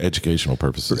Educational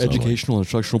purposes. For educational and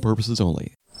instructional purposes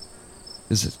only.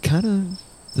 Is it kind of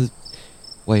the...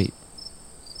 Wait.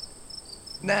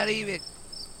 Not even.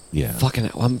 Yeah. Fucking...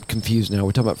 I'm confused now.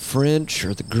 We're talking about French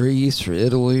or the Greece or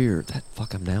Italy or...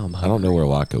 Fuck, I'm hungry. I don't know where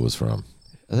Locke was from.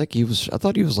 I think he was... I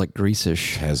thought he was like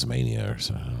Greece-ish. Tasmania or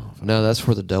so. No, that's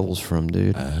where the devil's from,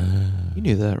 dude. You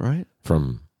knew that, right?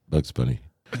 From Bugs Bunny.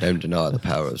 Don't deny the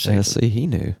power of Yeah, Satan. see, he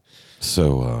knew.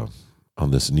 So,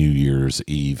 on this New Year's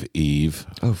Eve,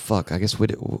 Oh, fuck. I guess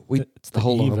it's the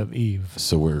whole... Eve of Eve.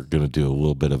 so we're going to do a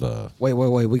little bit of a... Wait.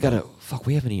 We gotta... Fuck,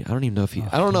 we haven't even... I don't even know if he...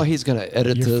 I don't know he's gonna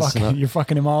edit this. You're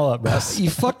fucking him all up, bro. You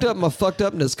fucked up my fucked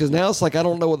upness because now it's like I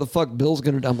don't know what the fuck Bill's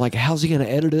gonna do. I'm like, how's he gonna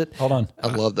edit it? Hold on. I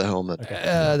love the helmet.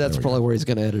 That's probably where he's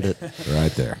gonna edit it.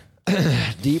 Right there.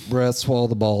 Deep breath, swallow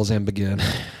the balls, and begin.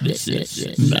 This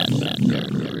is Metal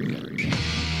Nerd.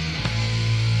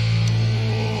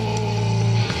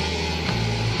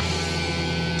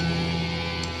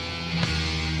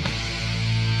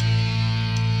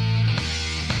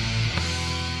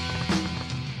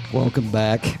 Welcome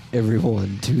back,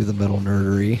 everyone, to the Metal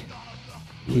Nerdery.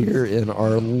 Here in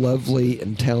our lovely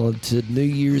and talented New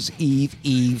Year's Eve,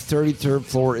 33rd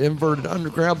floor, inverted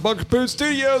underground Bunker Poo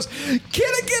Studios. Can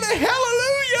I get a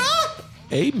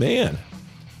hallelujah? Amen.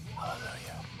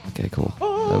 Okay, cool.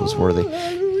 That was worthy.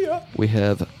 We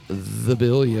have the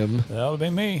Billiam. That would be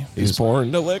me. He's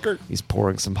pouring the liquor. He's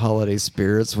pouring some holiday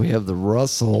spirits. We have the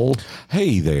Russell.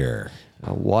 Hey there.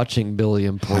 Watching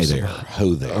Billiam pour Hi some... there.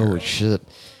 Ho there. Oh, shit.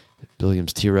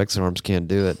 Billiam's T-Rex arms can't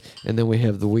do it. And then we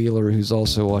have the Wheeler, who's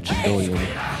also watching Billiam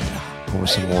pour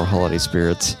some more holiday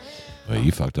spirits. Well,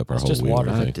 you fucked up our whole just wheel.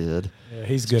 water. I thing. did. Yeah,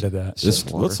 he's good at that. This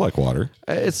water. looks like water.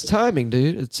 It's timing,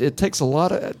 dude. It takes a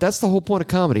lot of... That's the whole point of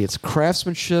comedy. It's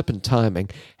craftsmanship and timing.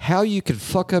 How you can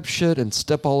fuck up shit and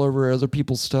step all over other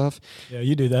people's stuff. Yeah,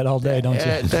 you do that all day, don't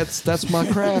you? That's my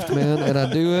craft, man. And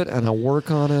I do it, and I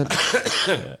work on it.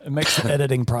 It makes the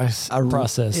editing process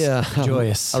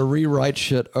joyous. I rewrite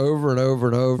shit over and over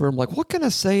and over. I'm like, what can I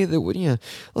say that would,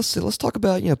 let's talk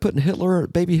about, putting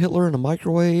baby Hitler in a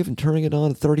microwave and turning it on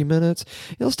in 30 minutes.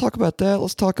 Let's talk about that.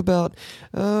 Let's talk about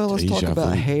Deja vu.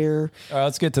 hair. All right,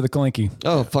 let's get to the clinky.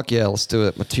 Oh, fuck yeah, let's do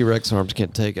it. My T-Rex arms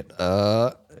can't take it.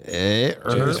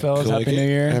 Cheers, fellas. Happy New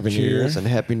Year. Happy New Year. Cheers and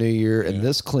Happy New Year. And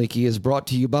this clinky is brought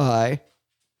to you by...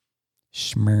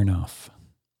 Smirnoff.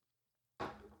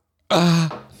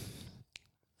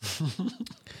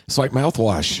 It's like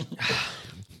mouthwash.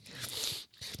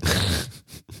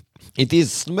 It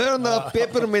is Smirnoff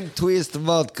Peppermint Twist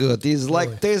Vodka. It is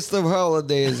like taste of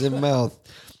holidays in mouth.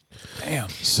 Damn.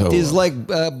 So It is like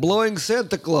blowing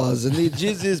Santa Claus, and it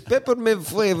just is peppermint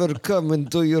flavor coming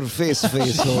to your face.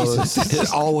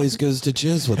 it always goes to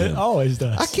jizz with It him. always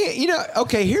does. I can't,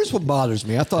 okay, here's what bothers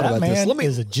me. I thought that about man this. Let me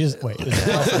is a jizz. Wait.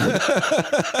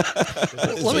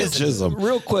 Jism.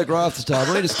 real quick, right off the top,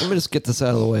 let me just get this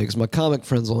out of the way because my comic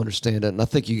friends will understand it, and I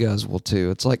think you guys will too.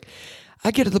 It's like,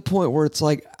 I get to the point where it's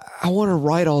like, I want to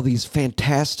write all these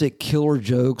fantastic killer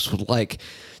jokes with like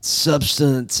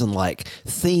substance and like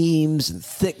themes and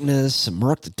thickness and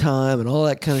mark the time and all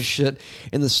that kind of shit.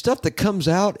 And the stuff that comes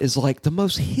out is like the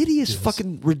most hideous,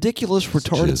 fucking ridiculous,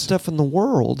 retarded jizz. stuff in the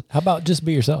world. How about just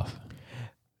be yourself?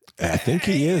 I think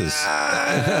he is.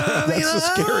 That's the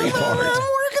scary I'm part. working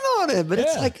on it, but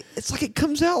it's like it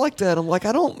comes out like that. I'm like,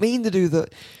 I don't mean to do the.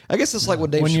 I guess it's like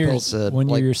what Dave Chappelle said. When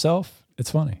like, you're yourself, it's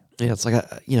funny. yeah, it's like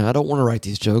I don't want to write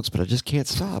these jokes, but I just can't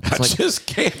stop. It's I like just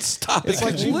can't stop. It's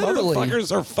like you literally-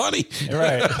 motherfuckers are funny.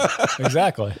 Right.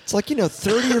 Exactly. it's like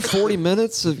 30 or 40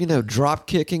 minutes of drop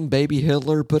kicking baby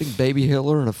Hitler, putting baby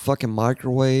Hitler in a fucking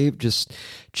microwave, just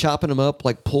chopping him up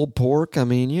like pulled pork. I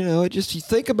mean, it just you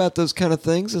think about those kind of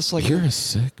things. It's like You're a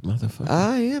sick motherfucker.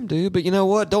 I am, dude. But you know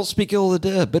what? Don't speak ill of the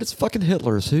dead. But it's fucking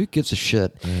Hitler. So who gives a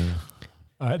shit?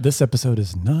 All right, this episode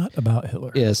is not about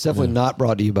Hitler. Yeah, it's definitely not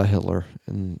brought to you by Hitler.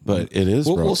 And But it is.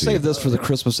 we'll brought to save you. this for the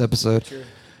Christmas episode.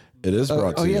 It is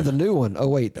brought Oh to yeah, you. the new one. Oh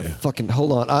wait, fucking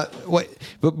hold on. Wait,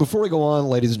 but before we go on,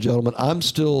 ladies and gentlemen, I'm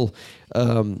still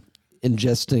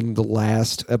ingesting the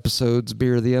last episode's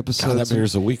beer of the episode. God, that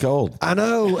beer's a week old. I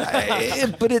know,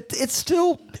 but it's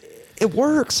still. It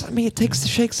works. I mean, it takes the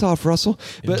shakes off, Russell.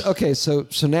 But okay, so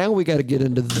now we got to get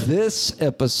into this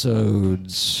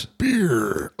episode's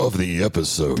Beer of the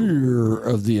episode. beer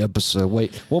of the episode.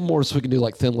 Wait, one more so we can do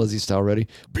like Thin Lizzy style. Ready?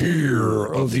 Beer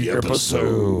of the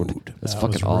episode. That's That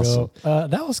fucking was awesome. real-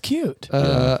 that was cute.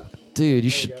 Dude, you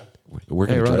should. We're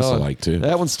gonna dress on. alike too.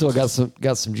 That one's still got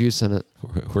some juice in it.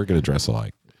 We're gonna dress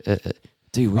alike.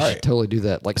 Dude, we All should right. totally do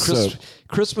that. Like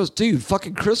Christmas, dude,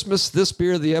 fucking Christmas, this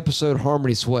beer of the episode,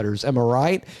 Harmony sweaters. Am I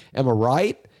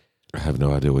right? I have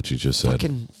no idea what you just said.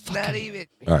 Fucking. Not even.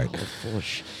 All right. Full of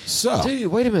shit. So,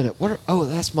 Dude, wait a minute. Oh,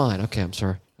 that's mine. Okay, I'm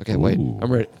sorry. Okay, wait. Ooh.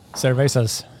 I'm ready.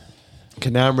 Cervezas. Okay,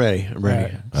 now I'm ready. I'm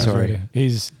ready. Right, he's Sorry.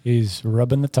 ready. He's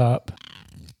rubbing the top.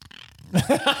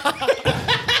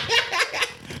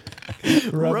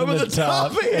 rubbing the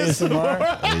top.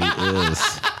 ASMR. he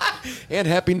is. And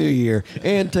Happy New Year.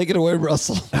 And take it away,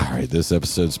 Russell. All right, this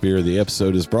episode's beer of the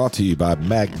episode is brought to you by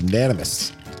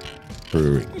Magnanimous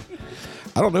Brewing.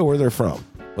 I don't know where they're from.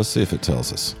 Let's see if it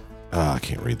tells us. I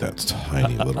can't read that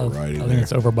tiny little writing I think there.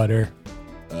 it's over by there.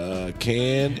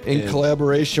 Canned In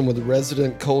collaboration with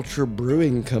Resident Culture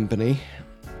Brewing Company.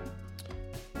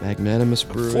 Magnanimous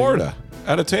Brewing. Florida,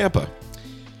 out of Tampa.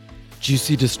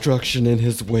 Juicy destruction in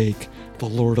his wake. The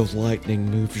Lord of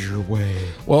Lightning moves your way.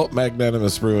 Well,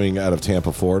 Magnanimous Brewing out of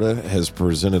Tampa, Florida has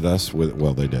presented us with,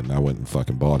 well, they didn't. I went and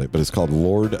fucking bought it, but it's called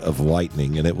Lord of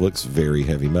Lightning, and it looks very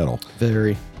heavy metal.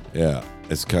 Very. Yeah,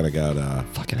 it's kind of got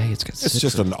Fucking hey, it's got it's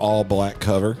just an all black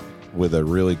cover with a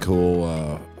really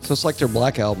cool, So it's like their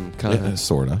Black Album, kind of.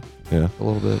 sort of, yeah. A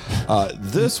little bit.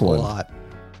 This A one lot.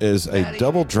 is a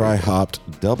double dry hopped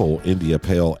double India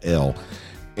Pale Ale.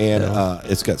 And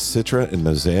it's got Citra and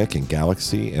Mosaic and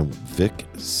Galaxy and Vic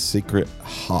Secret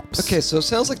hops. Okay, so it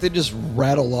sounds like they just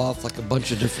rattle off like a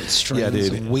bunch of different strains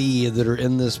dude. of weed that are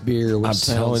in this beer. Which I'm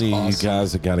sounds telling you, awesome. you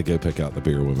guys have got to go pick out the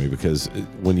beer with me, because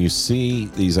when you see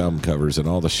these album covers and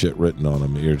all the shit written on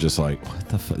them, you're just like, what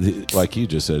the fuck? Like you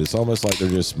just said, it's almost like they're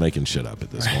just making shit up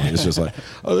at this point. It's just like,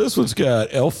 oh, this one's got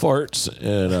elf farts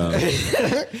and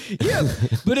Yeah,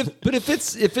 but if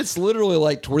it's literally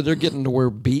like to where they're getting to where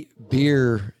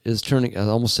beer is turning, I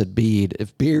almost said bead.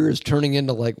 If beer is turning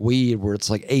into like weed, where it's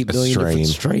like 8 billion different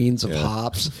strains of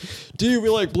hops, dude, we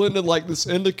like blended like this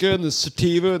indica and this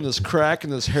sativa and this crack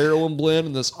and this heroin blend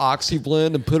and this oxy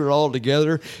blend and put it all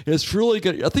together. And it's really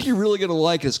good. I think you're really gonna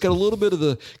like it. It's got a little bit of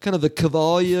the kind of the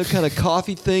Cavalia kind of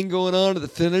coffee thing going on at the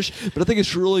finish, but I think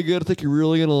it's really good. I think you're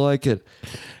really gonna like it.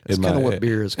 It's kind of what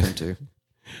beer has come to.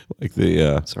 like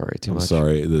the Sorry, too I'm much.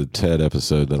 sorry, the TED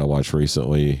episode that I watched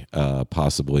recently,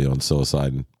 possibly on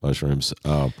psilocybin mushrooms.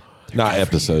 Not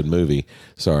episode, movie.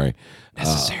 Sorry.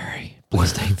 Necessary.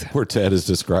 Please take that. Where Ted is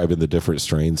describing the different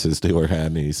strains his dealer had,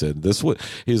 and he said this one.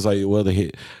 He's like, well,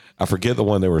 I forget the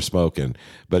one they were smoking,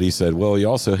 but he said, well, he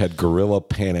also had Gorilla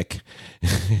Panic,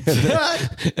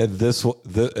 and this one,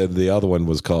 and the other one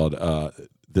was called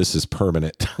This Is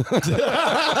Permanent.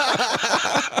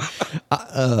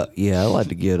 Yeah, I'd like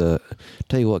to get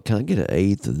tell you what, can I get an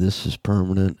eighth of This Is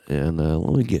Permanent, and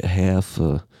let me get half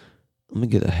a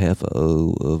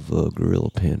O of Gorilla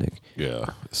Panic. Yeah.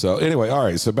 So anyway, all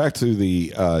right. So back to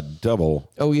the double.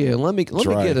 Oh yeah, let me get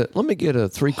a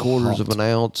 3/4 of an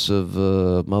ounce of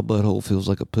My Butthole Feels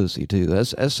Like a Pussy too. That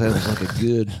sounds like a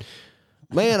good.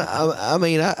 Man, I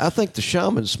mean, I think the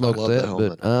shaman smoked that,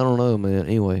 but I don't know, man.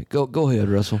 Anyway, go ahead,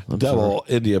 Russell. I'm Double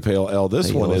sorry. India Pale Ale.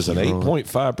 This Hey, one is an what's wrong?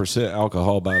 8.5%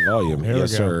 alcohol by volume. Here we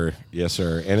Yes, go. sir. Yes,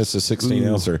 sir. And it's a 16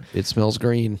 ouncer. It smells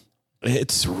green.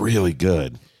 It's really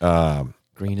good.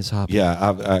 Green is hoppy.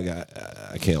 Yeah,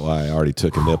 I can't lie. I already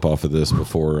took a nip off of this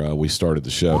before we started the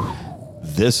show.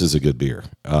 This is a good beer.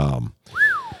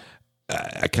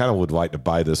 I kind of would like to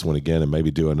buy this one again and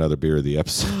maybe do another beer of the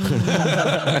episode.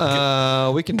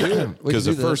 We can do it. Because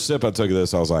the first sip I took of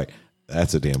this, I was like,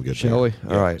 that's a damn good beer. Shall we?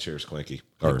 Yeah, All right. Cheers, Clinky.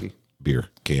 Or Clinky. beer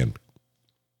can.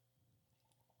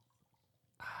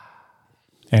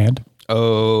 And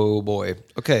Oh boy.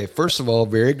 Okay, first of all,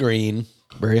 very green,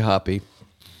 very hoppy.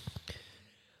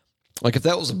 Like if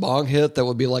that was a bong hit, that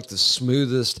would be like the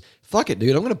smoothest. Fuck it,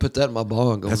 dude. I'm gonna put that in my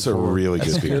bong. That's a really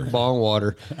good beer. Good bong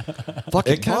water.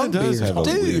 Fucking It kinda bong does beer. have a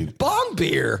dude. weed. Bong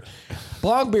beer.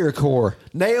 Bong beer core.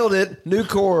 Nailed it. New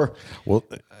core. Well,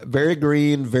 Very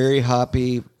green, very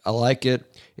hoppy. I like it.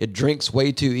 It drinks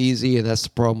way too easy, and that's the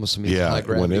problem with some of these yeah, high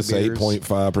gravity when it's beers.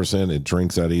 8.5%, it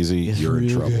drinks that easy, you're in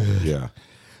trouble. Yeah.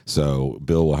 So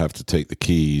Bill will have to take the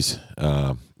keys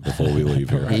before we leave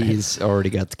here. He's already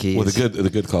got the keys. Well, the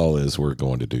good call is we're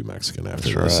going to do Mexican after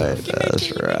this. right.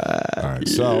 That's right. All right.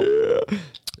 So,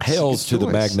 hails to the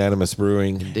choice. Magnanimous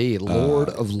Brewing. Indeed, Lord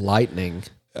of Lightning.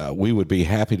 We would be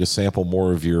happy to sample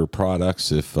more of your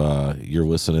products if you're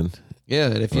listening. Yeah,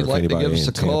 and if Or you'd if like to anybody give us a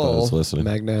in Tampa call, is listening.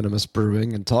 Magnanimous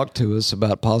Brewing, and talk to us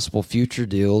about possible future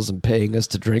deals and paying us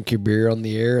to drink your beer on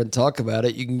the air and talk about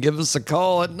it, you can give us a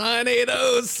call at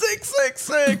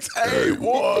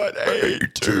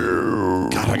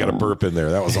 980-666-8182. God, I got a burp in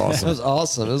there. That was That awesome. was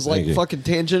awesome. It was like Thank you. fucking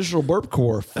tangential burp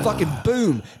core. Fucking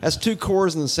boom. That's 2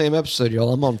 cores in the same episode,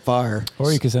 y'all. I'm on fire.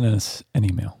 or you can send us an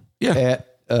email. At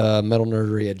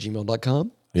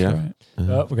metalnerdery@gmail.com. Yeah. Right.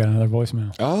 Oh, we got another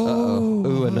voicemail. Oh,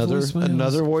 Ooh, another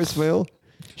voicemail.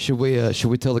 Should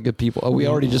we tell the good people? Oh, we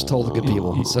already just told the good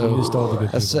people. So You just told the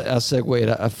good people. I segued.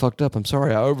 I fucked up. I'm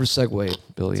sorry. I over segued,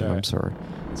 Billy. It's all I'm right. sorry.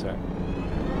 That's right.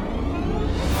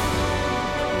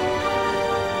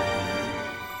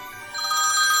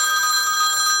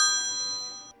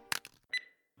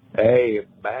 Hey,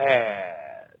 man.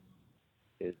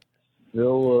 It's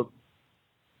Philip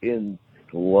in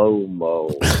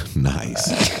slow-mo.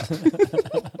 Nice.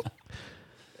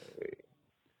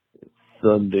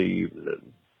 Sunday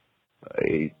evening,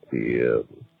 8 p.m.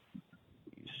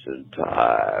 Eastern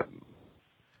Time.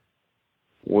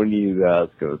 When are you guys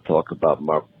going to talk about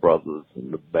my brothers in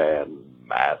the band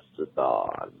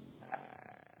Mastodon?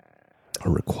 A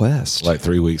request. Like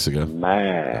 3 weeks ago.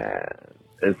 Man,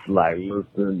 it's like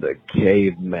listening to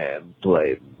caveman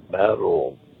play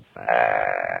metal.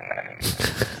 Man.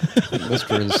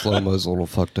 Mr. in slow mo's a little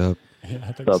fucked up. Yeah,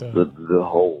 I think Something so. to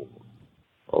behold.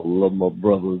 I love my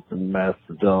brothers in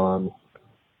Mastodon.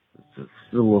 It's a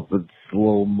Philip in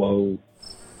slow-mo.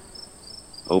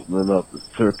 Opening up the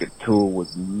circuit tour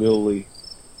with Millie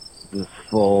this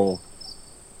fall,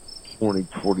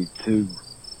 2022.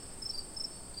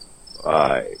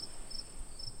 Alright.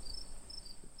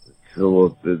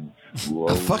 Philip in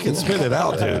slow-mo. Fucking spit it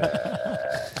out, dude.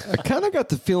 I kind of got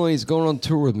the feeling he's going on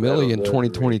tour with Millie in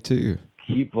 2022.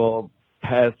 Keep on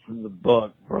passing the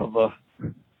buck, brother.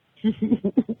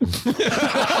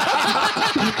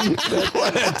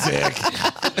 What a dick.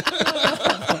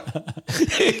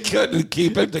 He couldn't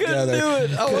keep it together.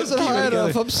 I wasn't high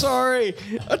enough. I'm sorry.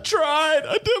 I tried.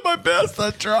 I did my best. I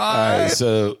All tried. right,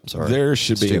 so there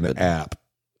should be Stupid. an app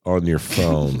on your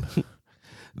phone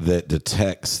that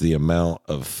detects the amount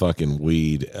of fucking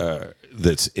weed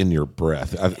that's in your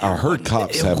breath. I heard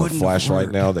cops it have a wouldn't flashlight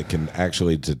work. now that can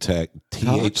actually detect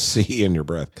THC in your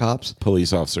breath. Cops?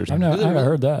 Police officers. I haven't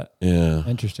heard that. Yeah,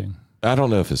 Interesting. I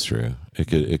don't know if it's true.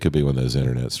 It could be one of those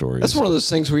internet stories. That's one of those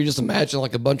things where you just imagine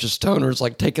like a bunch of stoners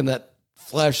like taking that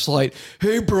flashlight.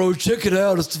 Hey, bro, check it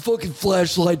out. It's the fucking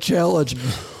flashlight challenge.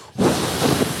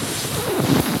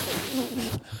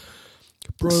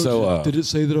 Bro, So, did it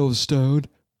say that I was stoned?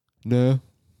 No.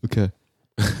 Okay.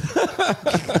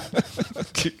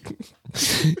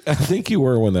 I think you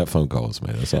were when that phone call was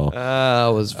made. That's all. I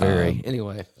was very.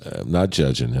 Anyway, I'm not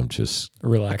judging him. Just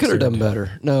Relax. I could have done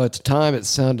better. No, at the time it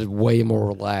sounded way more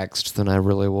relaxed than I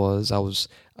really was.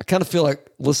 I kind of feel like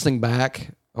listening back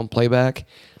on playback,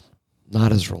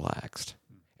 not as relaxed.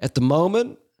 At the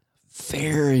moment,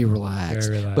 very relaxed.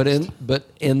 Very relaxed. But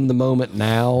in the moment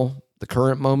now, the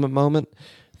current moment,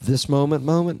 this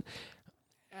moment.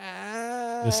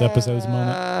 This episode's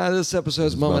moment. This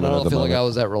episode's moment. moment I of don't the feel like moment. I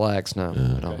was that relaxed. No,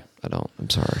 I don't. I'm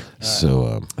sorry.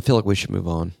 so. I feel like we should move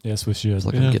on. Yes, we should. It's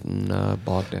like I'm getting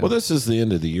bogged down. Well, this is the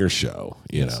end of the year show.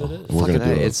 You know, it is. we're going to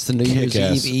do it's the New Year's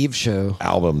kick-ass Eve show.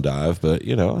 album dive, but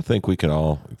I think we can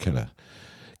all kind of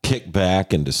kick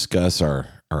back and discuss our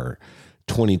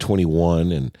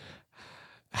 2021 and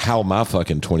how my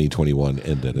fucking 2021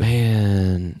 ended.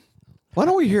 Man, why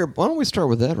don't we start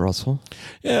with that, Russell?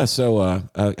 Yeah, so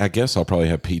I guess I'll probably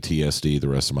have PTSD the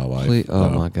rest of my life. Please, oh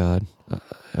my God.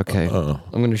 Okay, I'm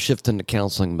going to shift into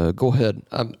counseling mode. Go ahead.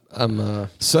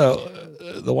 So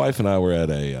the wife and I were at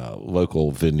a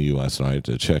local venue last night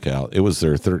to check out. It was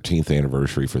their 13th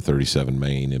anniversary for 37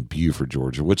 Main in Beaufort,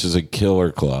 Georgia, which is a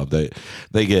killer club.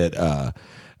 They get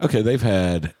they've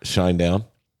had Shinedown.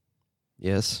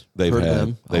 Yes, They've heard of had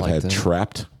them. I they've like had them.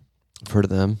 Trapped. I've heard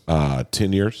of them.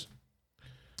 10 years.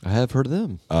 I have heard of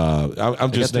them.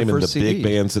 I'm just got their naming the first big CD.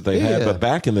 bands that they had, Yeah. but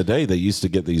back in the day, they used to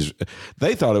get these.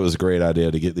 They thought it was a great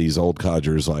idea to get these old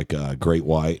codgers like Great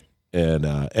White, and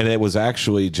it was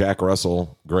actually Jack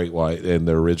Russell, Great White, and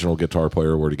the original guitar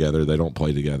player were together. They don't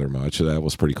play together much. That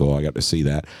was pretty cool. I got to see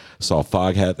that. Saw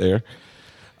Foghat there.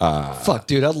 Fuck,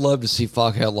 dude, I'd love to see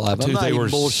Foghat live. I'm Dude, not they even were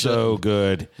bullshitting. so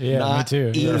good. Yeah, Not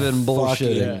me too. even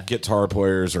bullshitting. Fucking guitar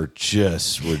players are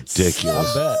just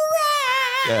ridiculous. Bet.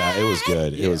 Yeah, it was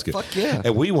good. It was good. fuck yeah.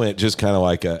 And we went just kind of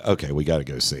like, okay, we got to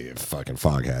go see if fucking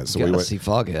Foghat. So we Gotta went. see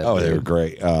Foghat. Oh, they dude. were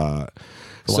great.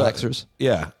 Relaxers.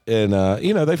 Yeah, and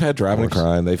they've had Driving and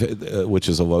Crying, which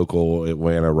is a local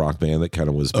Atlanta rock band that kind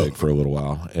of was big for a little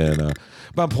while. And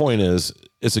my point is,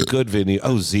 it's a good venue.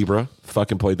 Oh, Zebra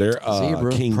fucking played there.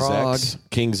 Zebra, King's Prague. X fucking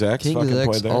King's played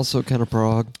X, there. also kind of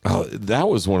prog. Oh, that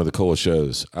was one of the coolest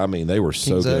shows. I mean, they were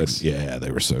so King's good. X? Yeah,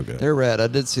 they were so good. They're rad. I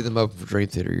did see them open for Dream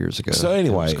Theater years ago. So That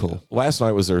anyway, was cool. last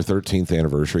night was their 13th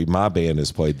anniversary. My band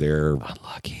has played there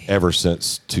Unlucky. ever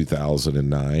since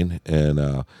 2009,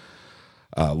 and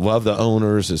love the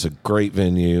owners. It's a great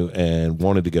venue, and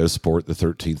wanted to go support the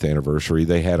 13th anniversary.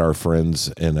 They had our friends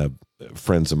and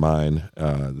friends of mine,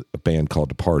 a band called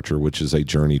Departure, which is a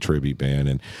Journey tribute band,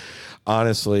 and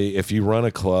honestly, if you run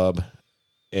a club,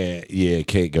 yeah, it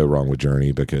can't go wrong with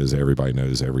Journey because everybody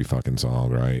knows every fucking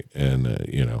song, right? And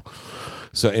you know,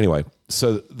 so anyway,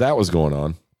 so that was going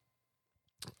on.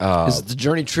 Is it the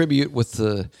Journey tribute with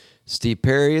the Steve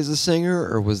Perry as a singer,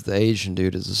 or was the Asian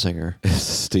dude as a singer?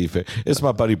 Steve, it's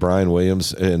my buddy Brian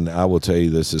Williams, and I will tell you,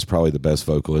 this is probably the best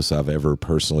vocalist I've ever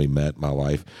personally met in my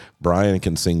life. Brian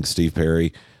can sing Steve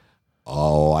Perry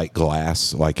like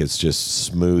glass, like it's just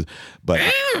smooth, but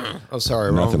oh,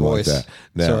 sorry, nothing wrong like voice. that.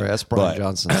 No, sorry, that's Brian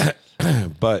Johnson.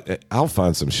 But I'll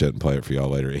find some shit and play it for y'all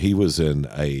later. He was in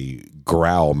a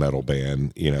growl metal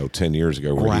band, 10 years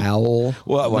ago. Growl?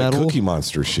 Like metal? Cookie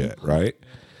Monster shit, right?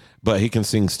 But he can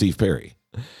sing Steve Perry.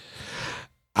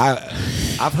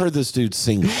 I've heard this dude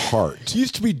sing Heart. It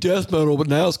used to be death metal, but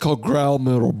now it's called growl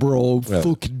metal, bro. Yeah.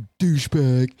 Fucking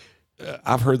douchebag.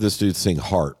 I've heard this dude sing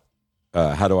Heart.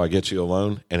 How Do I Get You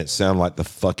Alone? And it sounded like the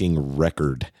fucking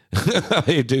record.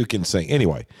 Hey, dude can sing.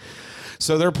 Anyway,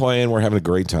 so they're playing. We're having a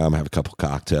great time. Have a couple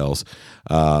cocktails.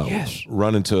 Yes.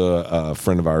 Run into a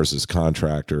friend of ours, his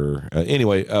contractor.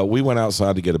 Anyway, we went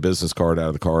outside to get a business card out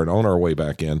of the car, and on our way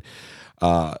back in,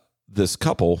 this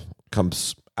couple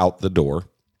comes out the door.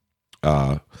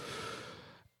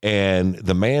 And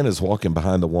the man is walking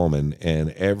behind the woman, and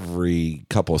every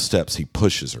couple of steps he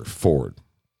pushes her forward.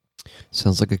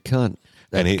 Sounds like a cunt.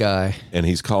 That guy. And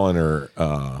he's calling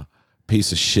her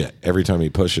piece of shit. Every time he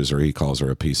pushes her, he calls her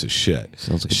a piece of shit.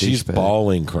 Sounds like a She's douchebag.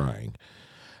 bawling, crying.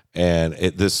 And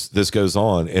this goes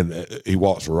on, and he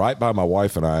walks right by my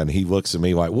wife and I, and he looks at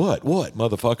me like, what,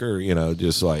 motherfucker?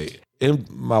 Just like, and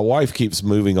my wife keeps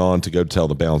moving on to go tell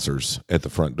the bouncers at the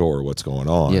front door what's going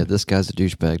on. Yeah, this guy's a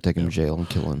douchebag. Take him to jail and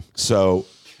kill him. So,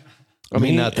 I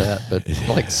mean, not that, but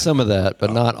like some of that,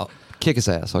 but not kick his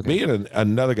ass. Okay. Me and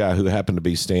another guy who happened to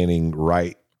be standing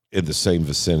right in the same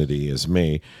vicinity as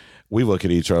me, we look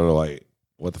at each other like,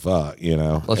 what the fuck,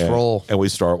 Let's roll. And we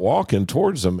start walking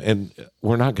towards them, and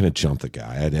we're not going to jump the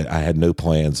guy. I had no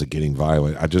plans of getting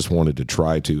violent. I just wanted to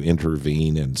try to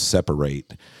intervene and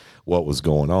separate what was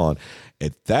going on.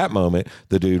 At that moment,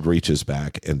 the dude reaches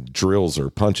back and drills her,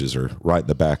 punches her right in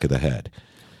the back of the head.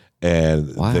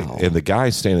 And wow. the guy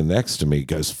standing next to me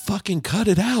goes, fucking cut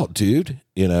it out, dude.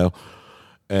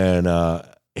 And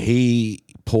he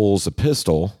pulls a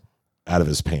pistol out of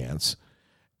his pants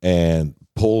and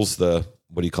pulls the,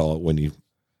 what do you call it when you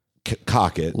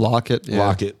cock it? Lock it. Yeah.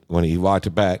 Lock it. When he locked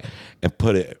it back and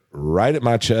put it right at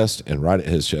my chest and right at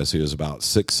his chest. He was about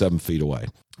 6-7 feet away.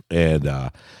 And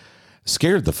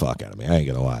scared the fuck out of me. I ain't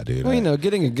gonna lie, dude. Well,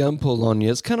 getting a gun pulled on you,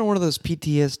 it's kind of one of those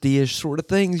PTSD-ish sort of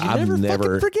things. You never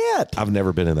fucking forget. I've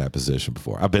never been in that position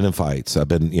before. I've been in fights. I've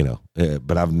been,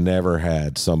 but I've never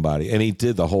had somebody. And he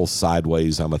did the whole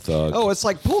sideways, I'm a thug. Oh, it's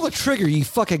like, pull the trigger, you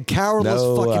fucking cowardless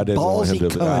No, I fucking didn't want ballsy him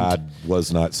to. cunt. I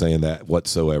was not saying that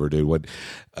whatsoever, dude. What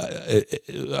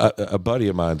a buddy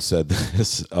of mine said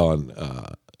this on.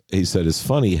 He said it's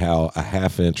funny how a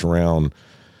half-inch round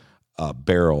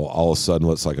barrel all of a sudden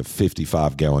looks like a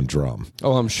 55-gallon drum.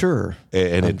 Oh, I'm sure.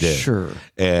 And I'm it did. Sure.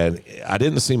 And I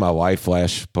didn't see my light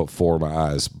flash before my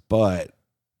eyes, but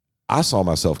I saw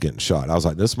myself getting shot. I was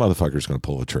like, this motherfucker's going to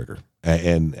pull the trigger.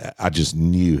 And I just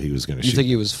knew he was going to shoot. You think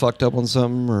he was fucked up on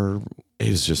something, or he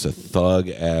was just a thug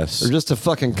ass. or just a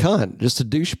fucking cunt, just a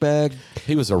douchebag?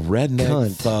 He was a redneck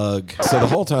Cunt. thug. So the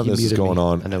whole time He this is muted going me.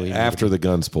 on, I know he after muted the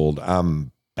gun's pulled,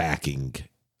 I'm backing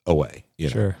away.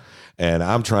 Sure. And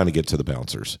I'm trying to get to the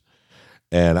bouncers.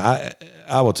 And I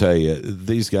will tell you,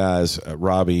 these guys,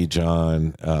 Robbie,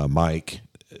 John, Mike,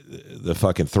 the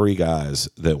fucking three guys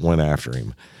that went after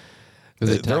him,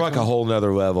 they're like a whole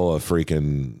nother level of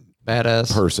freaking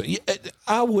badass person. Yeah,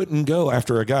 I wouldn't go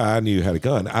after a guy I knew had a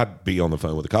gun. I'd be on the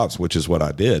phone with the cops, which is what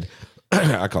I did.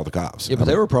 I called the cops. Yeah, but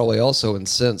they were probably also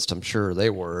incensed. I'm sure they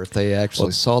were if they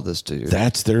actually saw this dude.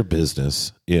 That's their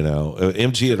business,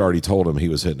 MG had already told him he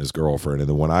was hitting his girlfriend, and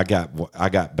then when I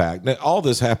got back, now, all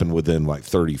this happened within like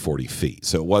 30, 40 feet,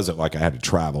 so it wasn't like I had to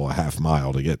travel a half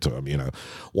mile to get to him.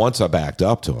 Once I backed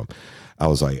up to him, I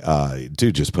was like,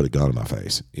 dude just put a gun in my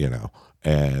face,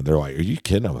 And they're like, are you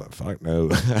kidding? I'm like, fuck no.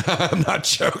 I'm not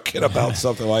joking about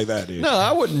something like that, dude. No,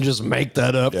 I wouldn't just make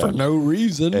that up for no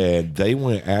reason. And they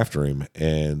went after him,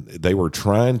 and they were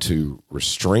trying to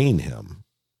restrain him,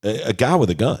 a guy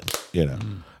with a gun,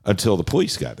 until the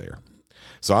police got there.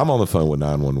 So I'm on the phone with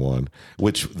 911,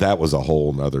 which that was a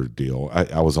whole nother deal.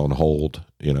 I was on hold,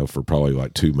 for probably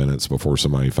like 2 minutes before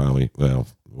somebody finally, well,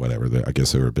 whatever. I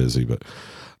guess they were busy,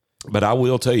 but I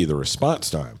will tell you the response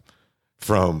time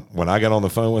from when I got on the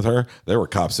phone with her, there were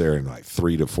cops there in like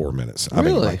 3 to 4 minutes. I mean,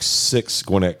 Really? like 6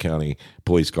 Gwinnett County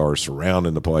police cars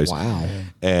surrounding the place. Wow.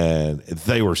 And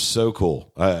they were so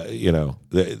cool. You know,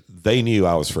 they knew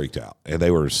I was freaked out, and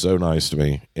they were so nice to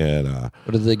me. And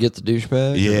What, did they get the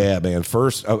douchebag? yeah, man.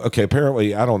 First, okay,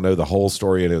 apparently I don't know the whole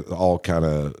story, and it all kind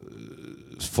of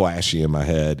flashy in my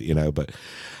head, you know, but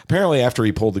apparently after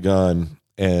he pulled the gun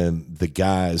and the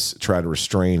guys tried to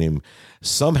restrain him,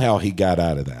 somehow he got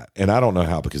out of that. And I don't know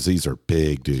how, because these are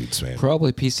big dudes, man.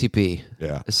 Probably PCP.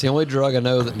 Yeah. It's the only drug I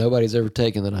know that nobody's ever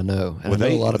taken that I know. And Well, I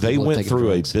know a lot of they people have went taken through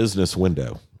drugs. a business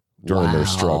window during their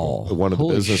struggle. One of the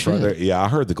Holy business right shit. there. Yeah, I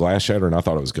heard the glass shatter, and I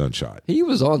thought it was gunshot. He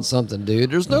was on something,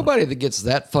 dude. There's nobody that gets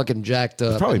that fucking jacked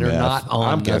up Probably and they're meth. not on I'm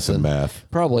nothing. guessing meth.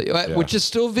 Probably, which is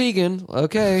still vegan.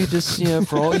 Okay, just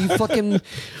for all you fucking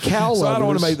cow So lovers. I don't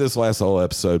want to make this last the whole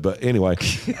episode, but anyway,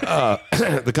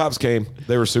 the cops came.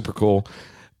 They were super cool.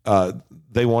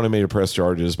 They wanted me to press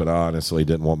charges, but I honestly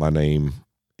didn't want my name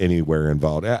anywhere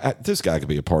involved. This guy could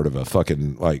be a part of a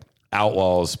fucking like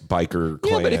outlaws biker Yeah,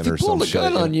 clan but if or he pulled some a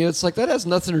gun shit. on you, it's like that has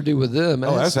nothing to do with them.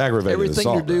 Oh, that's aggravated Everything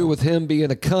assault, to do bro. with him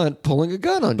being a cunt pulling a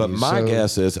gun on But you. my so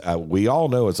guess is we all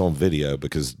know it's on video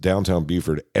because downtown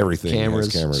Buford, everything cameras,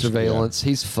 has cameras. surveillance.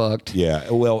 He's fucked. Yeah.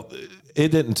 Well, it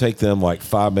didn't take them like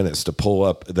 5 minutes to pull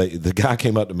up. The guy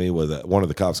came up to me with one of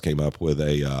the cops came up with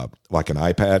a like an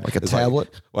iPad, Like a It's tablet?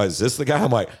 Well, is this the guy? I'm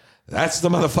like, that's the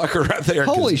motherfucker right there.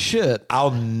 'Cause Holy shit!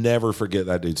 I'll never forget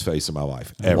that dude's face in my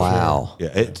life. Ever. Wow. Yeah,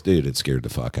 it scared the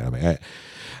fuck out of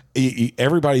me.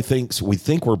 Everybody thinks we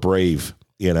think we're brave,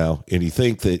 you know, and you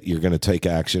think that you're going to take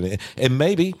action. And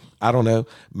maybe, I don't know,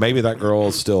 maybe that girl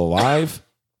is still alive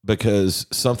because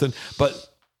something, but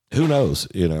who knows,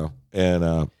 you know?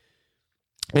 And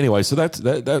anyway, so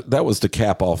that was to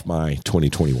cap off my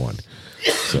 2021.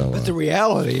 So But the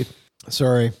reality,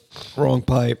 sorry, wrong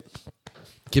pipe.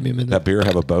 Give me a minute. that beer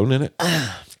have a bone in it?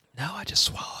 No, I just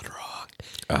swallowed wrong.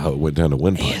 Oh, it went down to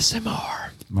windpipe.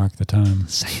 ASMR. Mark the time.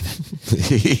 Save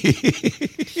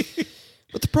it.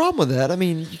 But the problem with that, I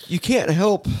mean, you can't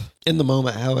help in the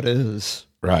moment how it is.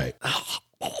 Right.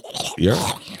 Yeah.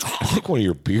 I think one of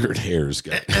your beard hairs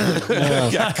got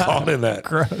caught in that.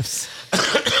 Gross.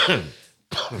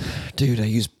 Dude, I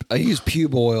use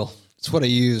pube oil. That's what I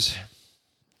use.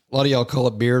 A lot of y'all call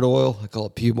it beard oil. I call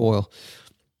it pube oil.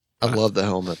 I love the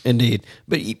helmet. Indeed.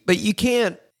 But you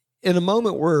can't, in a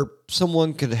moment where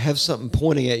someone could have something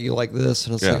pointing at you like this,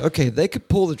 and it's Yeah. like, okay, they could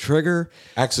pull the trigger.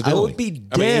 Accidentally. I would be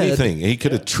dead. I mean, anything. He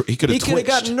could have He could have twitched.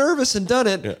 gotten nervous and done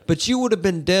it, Yeah. but you would have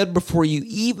been dead before you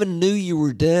even knew you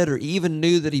were dead or even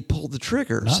knew that he pulled the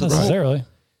trigger. Not So the whole- necessarily.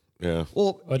 Yeah.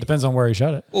 well, Well, it depends on where he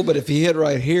shot it. but if he hit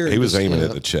right here, He was just, aiming you at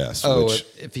know, the chest. Oh, which,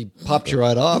 if he popped you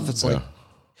right off, it's like.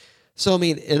 So I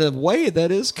mean, in a way,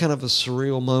 that is kind of a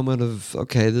surreal moment of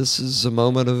okay, this is a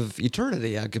moment of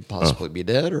eternity. I could possibly be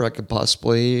dead, or I could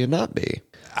possibly not be.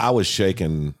 I was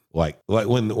shaking like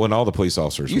when all the police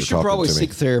officers You were should talking probably to seek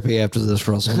me. therapy after this,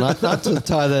 Russell. Not to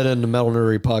tie that into Metal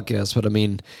Nerdery podcast, but I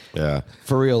mean, Yeah.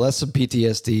 for real, that's some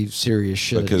PTSD serious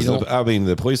shit. Because You don't-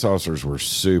 the police officers were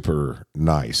super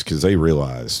nice because they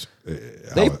realized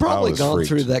they've I probably was gone freaked.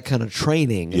 through that kind of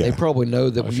training, and they Yeah. probably know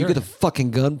that when you get a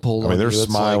fucking gun pulled I mean, on they're you,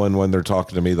 it's smiling when they're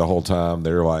talking to me the whole time.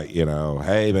 They're like, you know,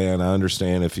 hey, man, I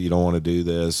understand if you don't want to do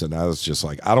this. And I was just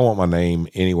like, I don't want my name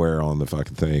anywhere on the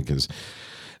fucking thing because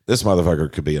this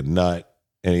motherfucker could be a nut.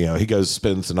 And, you know, he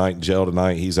spends the night in jail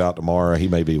tonight. He's out tomorrow. He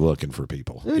may be looking for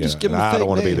people. Yeah, you just know, give him and a I fake don't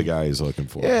want to be name. the guy he's looking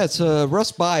for. Yeah, it's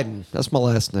Russ Biden. That's my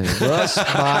last name. Russ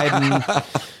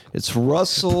Biden. It's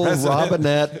Russell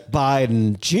Robinette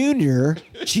Biden Jr.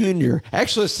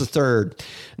 Actually, it's the third.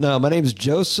 No, my name is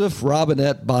Joseph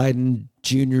Robinette Biden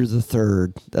Jr. the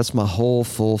third. That's my whole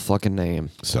full fucking name.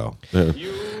 So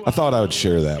I thought I would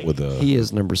share that with the He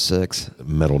is number 6.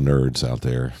 metal nerds out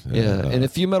there. Yeah, and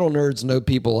if you metal nerds know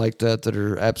people like that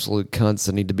are absolute cunts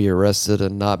that need to be arrested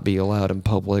and not be allowed in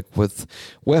public with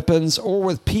weapons or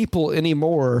with people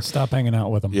anymore, Stop hanging out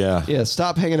with him. yeah. yeah,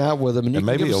 stop hanging out with them, and you And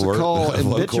can maybe give us a alert call the and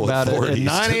bitch local about it at authorities to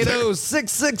their-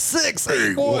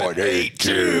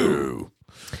 980-666-8182.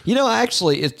 You know,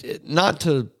 actually, not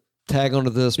to tag onto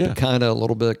this, but kind of a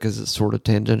little bit because it's sort of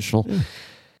tangential.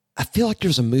 I feel like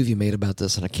there's a movie made about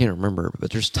this, and I can't remember,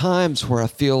 but there's times where I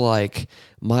feel like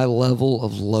my level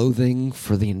of loathing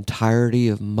for the entirety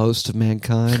of most of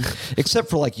mankind, except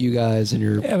for like you guys and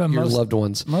your loved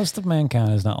ones. Most of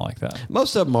mankind is not like that.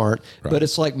 Most of them aren't, but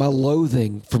it's like my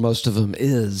loathing for most of them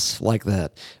is like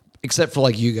that. Except for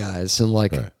like you guys and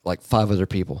like 5 other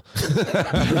people.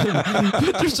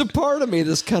 But there's a part of me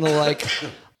that's kind of like,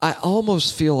 I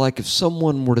almost feel like if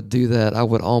someone were to do that, I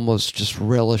would almost just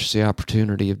relish the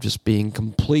opportunity of just being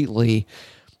completely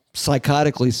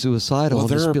psychotically suicidal Well,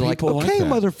 and just there be are like, people like okay, that.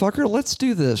 motherfucker, let's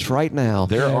do this right now.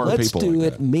 There are let's people do like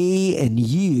it, that. me and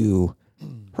you,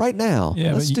 right now.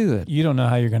 Yeah, let's but do it. You don't know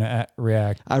how you're going to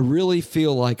react. I really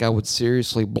feel like I would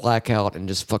seriously black out and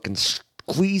just fucking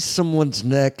squeeze someone's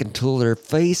neck until their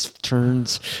face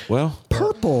turns Well,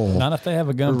 purple. Not if they have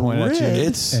a gun pointed at Red. you,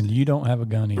 It's- and you don't have a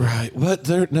gun either. right. But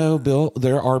Bill,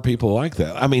 there are people like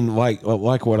that. I mean, like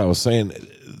what I was saying,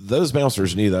 those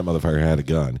bouncers knew that motherfucker had a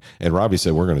gun. And Robbie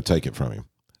said, we're going to take it from him.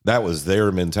 That was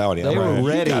their mentality. They were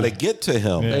ready. You got to get to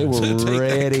him. They were to take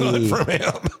ready. that gun from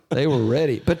him. They were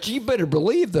ready. But you better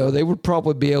believe, though, they would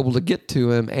probably be able to get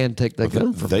to him and take that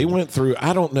gun from They him. went through,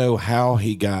 I don't know how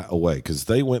he got away because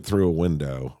they went through a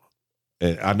window.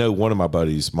 And I know one of my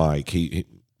buddies, Mike, he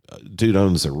dude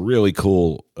owns a really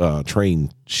cool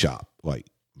train shop, like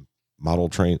model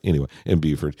train, anyway, in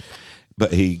Beaufort.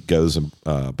 But he goes and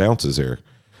bounces there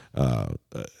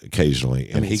occasionally,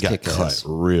 and he it's got kick-ass. cut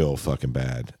real fucking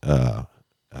bad.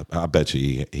 I bet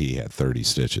you he had 30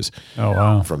 stitches Oh,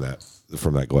 wow. from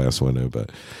that glass window.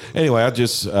 But anyway, I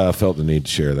just felt the need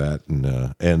to share that,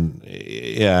 and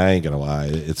yeah, I ain't gonna lie,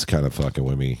 it's kind of fucking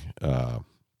with me.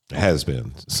 Has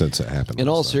been since it happened. In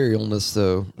all last night. seriousness,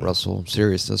 though, Russell,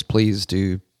 seriousness, please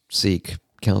do seek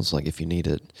counseling if you need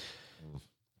it.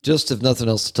 Just if nothing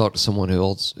else, to talk to someone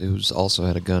who's also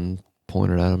had a gun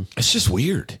pointed at him. It's just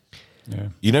weird. Yeah.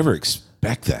 You never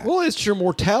expect that. Well, it's your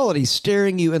mortality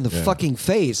staring you in the fucking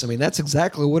face. I mean, that's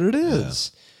exactly what it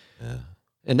is. Yeah.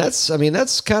 And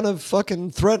that's kind of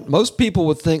fucking threat. Most people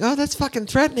would think, oh, that's fucking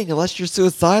threatening unless you're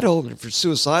suicidal. And if you're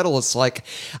suicidal, it's like,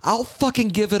 I'll fucking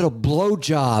give it a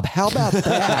blowjob. How about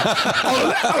that?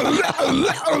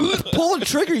 Pull the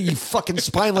trigger, you fucking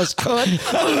spineless cunt.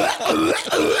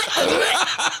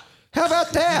 How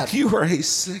about that? You are a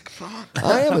sick fuck.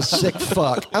 I am a sick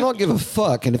fuck. I don't give a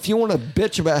fuck. And if you want to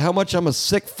bitch about how much I'm a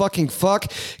sick fucking fuck,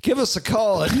 give us a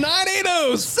call at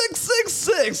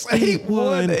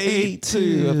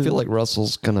 980-666-8182. I feel like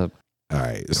Russell's going to All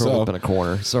right. curl So, up in a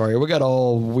corner. Sorry, we got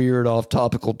all weird,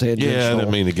 off-topical, tangential. yeah, I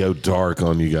didn't mean to go dark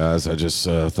on you guys. I just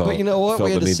thought. But you know what? Felt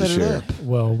We had the to need set it share. up.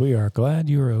 Well, we are glad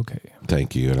you are okay.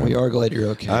 Thank you. And We are glad you're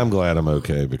okay. I'm glad I'm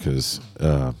okay because,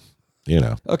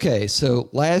 Okay, so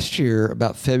last year,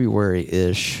 about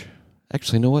February-ish,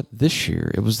 actually, you know what? This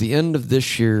year, it was the end of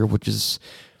this year, which is,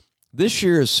 this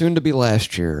year is soon to be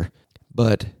last year,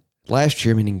 but last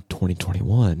year, meaning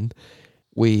 2021,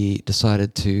 we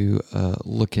decided to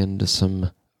look into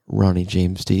some Ronnie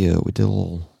James Dio. We did a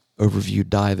little overview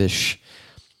dive-ish.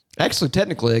 Actually,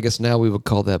 technically, I guess now we would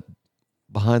call that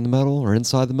behind the metal or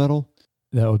inside the metal.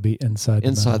 That would be inside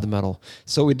The metal.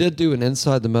 So we did do an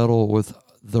inside the metal with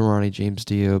the Ronnie James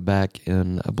Dio back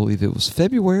in, I believe it was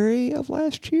February of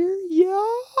last year. Yeah.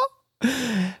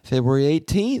 February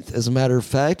 18th. As a matter of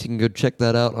fact, you can go check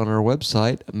that out on our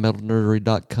website,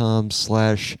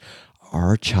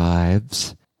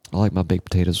 metalnerdery.com/archives. I like my baked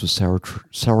potatoes with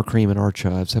sour cream and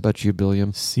archives. How about you,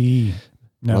 Billiam? C.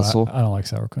 No, Russell? I don't like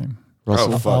sour cream.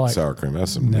 Russell? Oh, I fuck like- sour cream.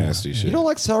 That's some No. nasty shit. You don't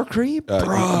like sour cream?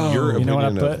 Bro. Your You know what I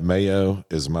opinion of put? mayo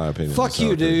is my opinion. Fuck of sour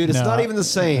you, cream. dude. It's No, not even the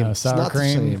same. no, It's sour not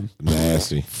cream. the same.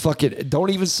 Nasty. Fuck it.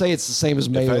 Don't even say it's the same as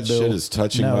If mayo, that Bill. shit is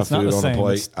touching No, my it's not food the on a same.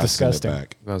 plate, It's I send it disgusting.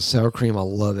 back. No, sour cream, I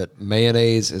love it.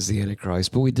 Mayonnaise is the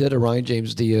Antichrist. But we did a Ryan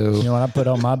James Dio. You know what I put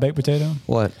on my baked potato?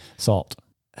 What? Salt.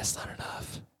 That's not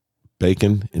enough.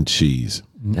 Bacon and cheese.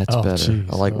 That's Oh, better. cheese.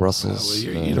 I like Oh. Russell's.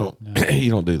 You don't.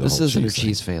 You don't do the This whole isn't a cheese thing.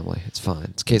 cheese family. It's fine.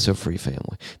 It's queso-free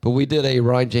family. But we did a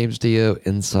Ryan James Dio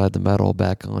Inside the Metal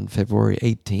back on February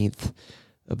 18th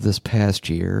of this past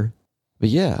year. But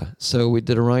yeah, so we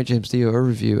did a Ryan James Dio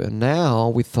overview, and now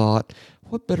we thought,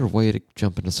 what better way to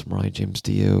jump into some Ryan James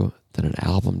Dio than an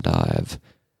album dive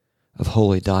of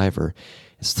Holy Diver?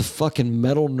 It's the fucking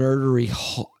Metal Nerdery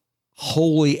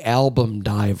Holy Album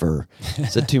Diver.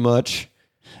 Is it too much?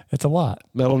 It's a lot.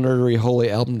 Metal Nerdery Holy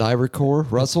Album Diver Core.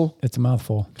 Russell, It's a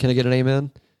mouthful. can I get an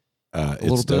amen? It's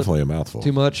little bit. definitely a mouthful.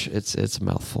 Too much? It's a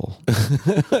mouthful.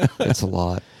 It's a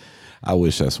lot. I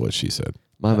wish that's what she said.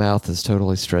 My mouth is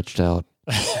totally stretched out.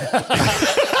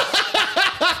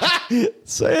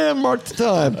 Sam, mark the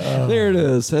time. There it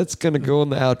is. That's going to go in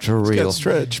the outro reel.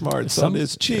 stretch marks on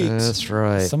his cheeks. That's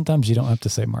right. Sometimes you don't have to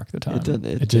say mark the time. It doesn't.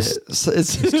 It just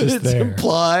it's just there.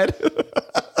 implied.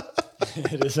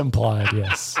 it is implied.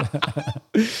 Yes.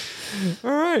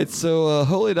 All right. So,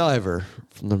 Holy Diver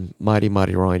from the mighty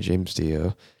Ryan James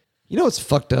Dio. You know what's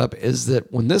fucked up is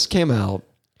that when this came out,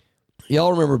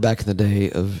 y'all remember back in the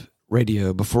day of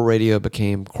radio, before radio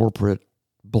became corporate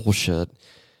bullshit,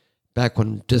 back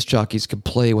when disc jockeys could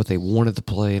play what they wanted to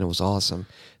play, and it was awesome.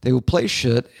 They would play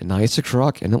shit in Isaac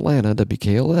Rock in Atlanta.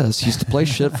 WKLS used to play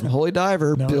shit from Holy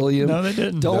Diver. Billiam. No, they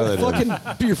didn't.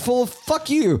 Don't you're full of fuck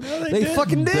you. They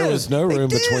fucking did. There was no room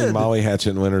between Molly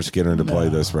Hatchet and Leonard Skinner to play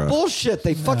this, bro. Bullshit.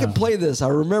 They fucking played this. I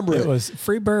remember it. It was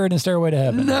Free Bird and Stairway to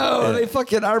Heaven. No, they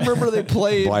fucking. I remember they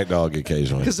played Black Dog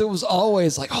occasionally. because it was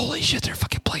always like, holy shit, they're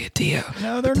fucking playing Dio.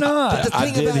 No, they're not.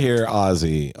 I did hear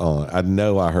Ozzy on. I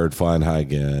know I heard Flying High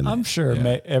Again. I'm sure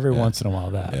every once in a while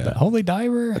but Holy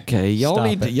Diver. Okay,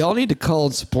 y'all need to call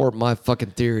and support my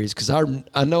fucking theories because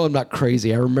I know I'm not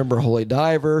crazy. I remember Holy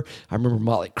Diver. I remember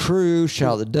Motley Crue.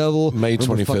 Shout out the Devil. May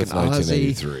 25th, Ozzy.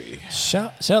 1983.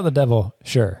 Shout out the Devil.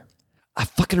 Sure. I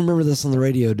fucking remember this on the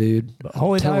radio, dude. But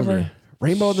Holy I'm telling Diver. you.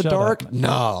 Rainbow in the Shut Dark? up.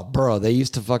 No, bro. They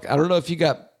used to fuck. I don't know if you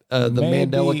got the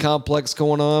Maybe- Mandela complex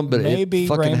going on, but Maybe it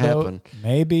fucking Rainbow. happened.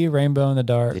 Maybe Rainbow in the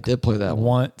Dark. They did play that one.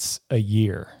 once a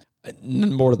year.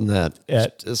 More than that.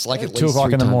 It's like at 2 least o'clock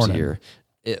 3 in the times morning. a year.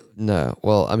 No.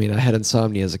 Well, I mean, I had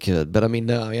insomnia as a kid, but I mean,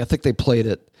 no. I think they played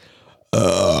it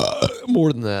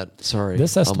more than that. Sorry.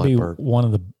 This has on to my be part. one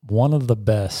of the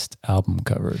best album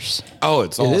covers. Oh,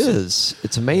 it's It awesome. is.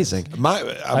 It's amazing.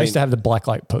 I used to have the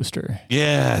blacklight poster.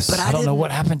 Yes. But I don't know didn't-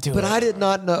 what happened to But it. I did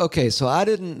not know. Okay, so I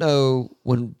didn't know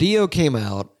when Dio came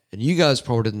out, and you guys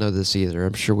probably didn't know this either.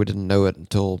 I'm sure we didn't know it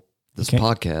until this Okay.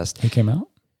 podcast. He came out.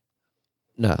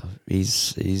 No,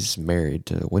 he's married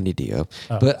to Wendy Dio.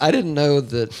 Oh. But I didn't know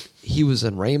that he was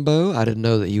in Rainbow. I didn't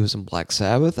know that he was in Black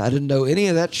Sabbath. I didn't know any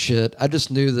of that shit. I just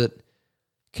knew that,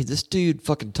 okay, this dude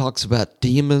fucking talks about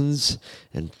demons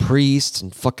and priests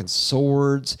and fucking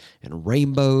swords and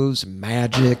rainbows and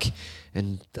magic.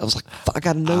 And I was like, I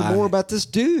got to know more about this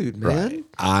dude, man. Right.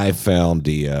 I found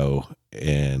Dio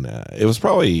in, it was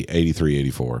probably 83,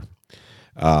 84.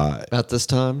 About this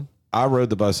time. I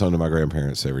rode the bus home to my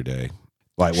grandparents every day.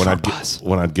 Like when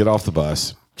Short I'd get off the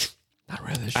bus, Not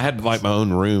really. I had like my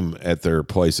own room at their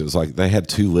place. It was like they had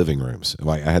 2 living rooms.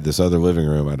 Like I had this other living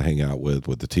room I'd hang out with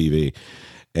the TV,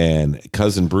 and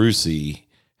cousin Brucey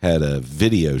had a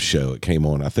video show. It came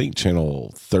on, I think,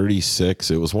 channel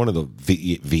 36. It was one of the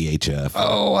VHF.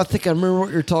 Oh, I think I remember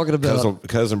what you're talking about.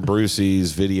 Cousin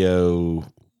Brucey's video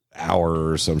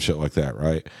hour or some shit like that,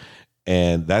 right?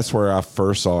 And that's where I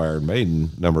first saw Iron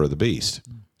Maiden, Number of the Beast.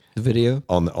 The video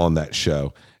on that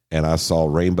show, and I saw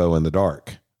Rainbow in the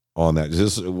Dark on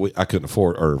that. I couldn't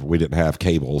afford, or we didn't have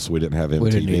cables. We didn't have didn't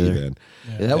MTV either. then.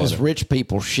 Yeah, that was rich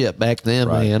people shit back then,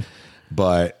 Right. man.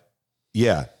 But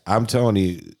yeah, I'm telling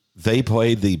you, they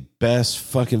played the best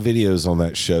fucking videos on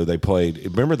that show. They played.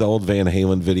 Remember the old Van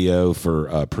Halen video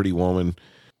for Pretty Woman,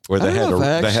 where I don't know if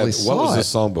I actually what saw was the it.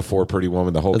 song before Pretty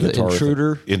Woman? The whole The guitar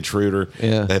Intruder? Yeah,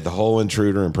 Yeah. they had the whole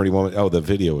Intruder and Pretty Woman. Oh, the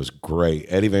video was great.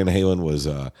 Eddie Van Halen was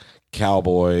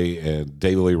Cowboy, and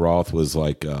David Lee Roth was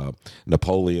like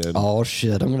Napoleon. Oh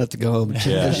shit! I'm gonna have to go home and check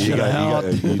Yeah, this you shit got out.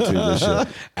 YouTube this shit.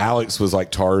 Alex was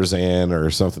like Tarzan or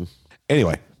something.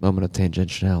 Anyway, Moment of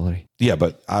tangentiality. yeah,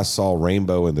 but I saw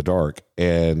Rainbow in the Dark,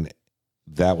 and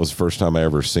that was the first time I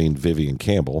ever seen Vivian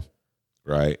Campbell,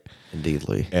 right?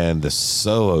 Indeedly. And the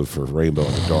solo for Rainbow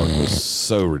in the Dark was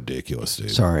so ridiculous,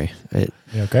 dude. Sorry. You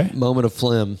okay? Moment of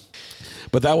phlegm.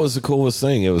 But that was the coolest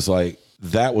thing. It was like,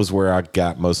 that was where I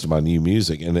got most of my new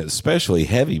music, and especially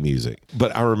heavy music.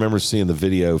 But I remember seeing the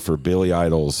video for Billy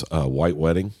Idol's White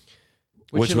Wedding,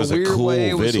 which in was a weird cool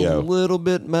way video. Was a little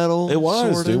bit metal. It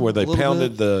was, sorta, dude, where they a little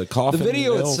pounded bit. the coffin. The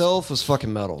video nails. itself was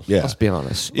fucking metal. Yeah. Let's be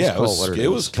honest. Yeah, Let's call what it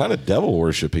was kind of devil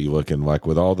worshipy looking, like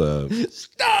with all the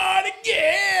Start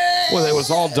again. well, it was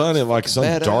all done in like some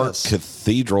Badass. dark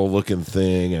cathedral looking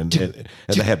thing, and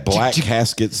they had black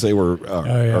caskets. They were,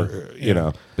 you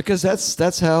know, Because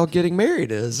that's how getting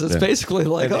married is. It's basically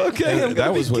like, okay, I'm that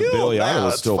gonna was be when killed Billy now. Idol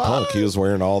was It's still fine. punk. He was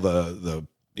wearing all the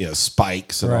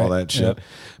spikes and all Right. that shit. Yep.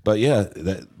 But yeah,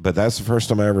 but that's the first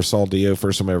time I ever saw Dio.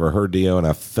 First time I ever heard Dio, and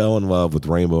I fell in love with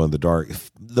Rainbow in the Dark.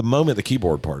 The moment the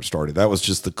keyboard part started, that was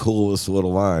just the coolest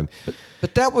little line.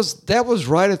 But that was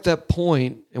right at that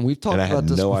point, and we've talked And I about had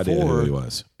this no before. idea who he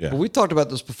was. Yeah. But we talked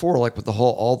about this before, like with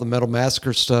all the Metal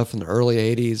Massacre stuff in the early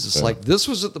 '80s. It's like this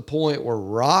was at the point where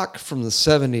rock from the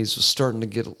 '70s was starting to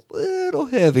get a little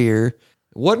heavier.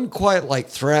 It wasn't quite like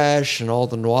thrash and all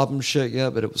the Nwabum shit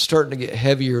yet, but it was starting to get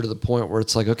heavier to the point where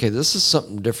it's like, okay, this is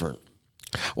something different.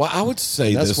 Well, I would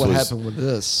say That's this what was, happened with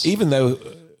this. even though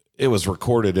it was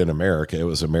recorded in America, it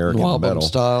was American Nwabum metal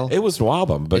style. It was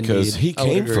Nwabum because Indeed. he I would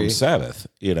came from agree. Sabbath,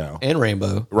 you know. And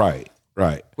Rainbow, Right.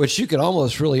 which you could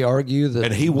almost really argue that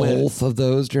And he went- both of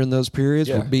those during those periods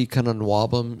Yeah. would be kind of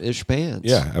Nwabum-ish bands.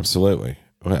 Yeah, absolutely.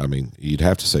 Well, I mean, you'd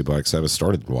have to say Black Sabbath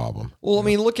started the album. Well, I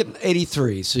mean, look at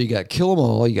 83. So you got Kill 'Em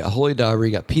All, you got Holy Diver,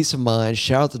 you got Peace of Mind,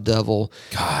 Shout at the Devil,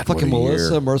 God, fucking what a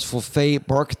Melissa, year. Merciful Fate,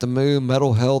 Bark at the Moon,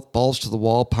 Metal Health, Balls to the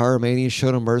Wall, Pyromania, Show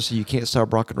No Mercy, You Can't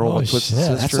Stop Rock and Roll, Holy My Twisted shit.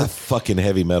 That's Sister, a fucking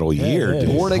heavy metal year, it dude.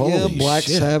 is. Born Again, Holy Black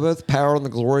shit. Sabbath, Power and the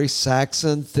Glory,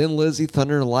 Saxon, Thin Lizzy,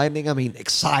 Thunder and Lightning. I mean,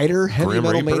 Exciter, Heavy Grim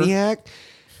Metal Reaper. Maniac.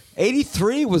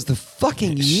 83 was the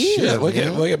fucking year. Shit, look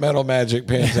man. at Metal Magic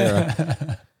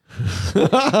Pantera.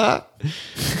 I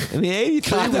mean,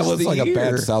 83 God, that was the like year. a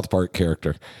bad South Park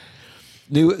character.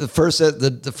 The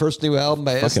first new album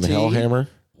by Fucking ST. Hellhammer.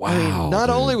 I mean,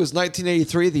 not only was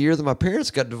 1983 the year that my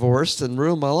parents got divorced and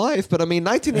ruined my life, but I mean,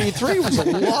 1983 was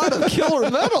a lot of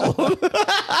killer metal.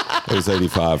 It was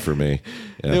 85 for me.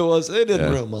 Yeah. It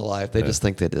didn't ruin my life. They just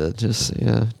think they did. Just,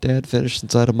 yeah, dad finished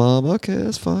inside of mom. Okay,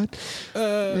 that's fine.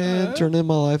 Man, turning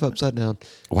my life upside down.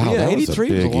 Wow, yeah, that was a 83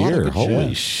 big was a lot of year. good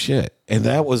Holy shit. shit. And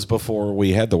that was before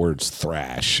we had the words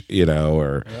thrash,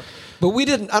 or But we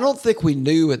didn't, I don't think we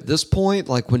knew at this point,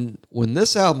 like when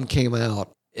this album came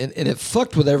out, and it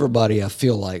fucked with everybody, I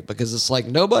feel like, because it's like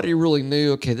nobody really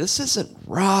knew, okay, this isn't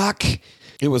rock.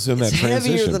 it was in It's that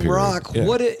transition heavier than period. rock.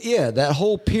 Yeah. That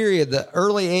whole period, the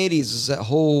early 80s is that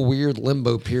whole weird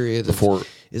limbo period. Before-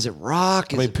 Is it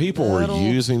rock? I mean, people were metal?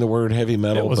 using the word heavy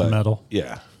metal. It was but, metal.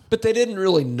 Yeah. But they didn't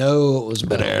really know it was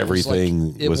But metal.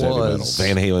 everything It was heavy metal.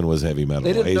 Van Halen was heavy metal.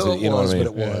 They didn't know AZ, it was, what I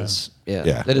but mean? it was. Yeah.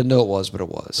 Yeah. They didn't know it was, but it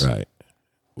was. Right.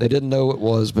 They didn't know it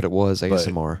was, but it was But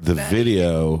ASMR. the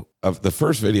video of the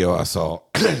first video I saw,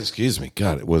 excuse me,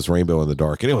 God, it was Rainbow in the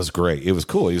Dark, and it was great. It was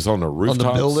cool. He was on the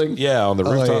rooftop, building? yeah, on the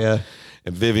Oh, rooftop, yeah.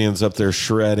 and Vivian's up there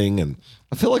shredding, and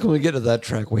I feel like when we get to that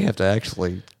track, we have to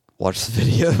actually watch the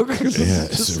video. 'Cause yeah, it's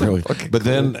it's just so really. fucking But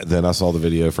cool. then I saw the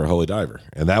video for Holy Diver,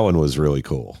 and that one was really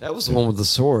cool. That was the one with the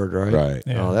sword, right? Right.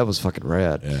 Yeah. Oh, that was fucking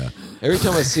rad. Yeah. Every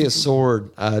time I see a sword,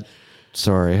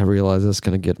 sorry, I realize that's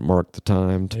going to get marked the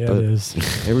time. Yeah, but it is.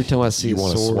 every time I see You a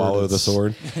want to sword, swallow the it's-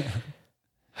 sword?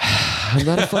 I'm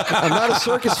not a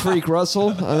circus freak,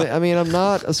 Russell. I mean, I'm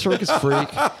not a circus freak.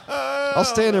 I'll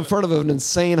stand in front of an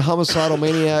insane homicidal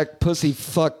maniac, pussy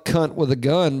fuck cunt with a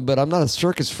gun, but I'm not a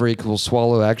circus freak who will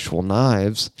swallow actual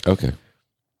knives. Okay.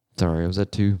 Sorry, was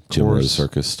that too Jim Rose coarse?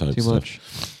 Circus type Too stuff. much?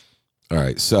 All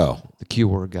right, so The Q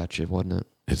word got you, wasn't it?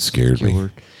 it scared Q me.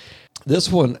 word.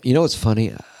 This one, you know what's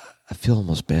funny? I feel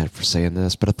almost bad for saying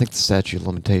this, but I think the statute of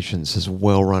limitations has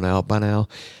well run out by now.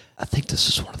 I think this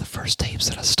is one of the first tapes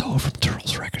that I stole from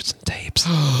Turtles Records and Tapes.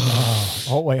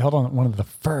 Oh, wait, hold on. One of the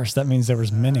first. That means there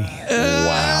was many.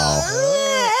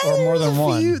 Or more than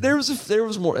one. There was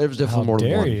more. There was definitely How more than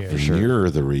dare one you. for sure. You're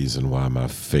the reason why my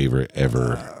favorite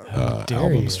ever dare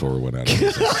album you. store went out of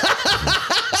business.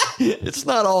 It's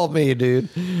not all me, dude.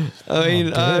 I mean,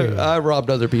 dare you. I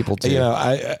robbed other people too.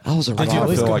 I I was a Did you I at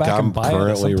least feel go like back I'm and buy it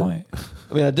at some currently- point?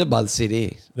 I mean, I did buy the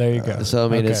CD. There you go. So I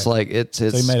mean, it's Okay. like it's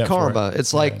you made up for karma. it.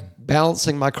 It's like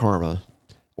balancing my karma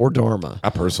or dharma. I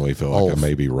personally feel like I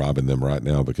may be robbing them right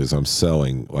now because I'm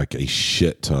selling like a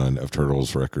shit ton of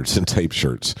Turtles records and tape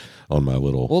shirts on my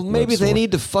little. Well, maybe web they store.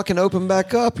 need to fucking open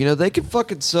back up. You know, they could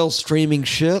fucking sell streaming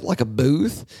shit like a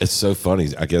booth. It's so funny.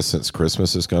 I guess since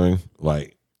Christmas is coming,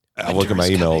 like I look at my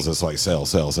emails, it's like sell,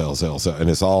 and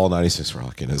it's all 96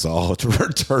 Rock and it's all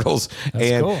Turtles.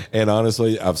 That's cool. And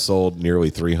honestly, I've sold nearly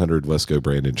 300 Wesco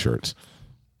branded shirts.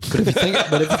 But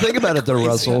if you think about it, though,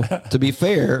 Russell, to be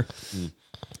fair,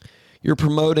 you're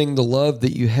promoting the love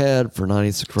that you had for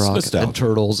 96 Rock nostalgia. and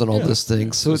Turtles and all this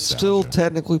thing. So it's still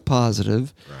technically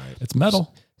positive. It's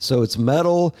metal. So it's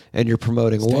metal, and you're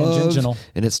promoting love, tangential.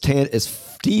 and it's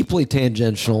deeply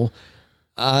tangential.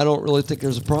 I don't really think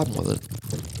there's a problem with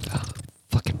it. Ah,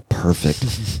 fucking perfect.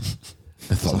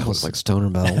 It's almost like stoner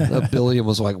metal. That Billion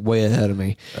was like way ahead of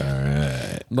me. All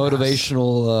right.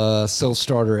 Motivational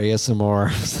self-starter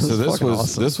ASMR. So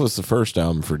this was the first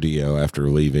album for Dio after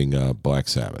leaving Black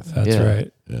Sabbath. That's Yeah.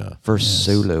 right. Yeah. First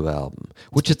solo album,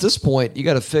 which at this point you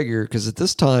got to figure, because at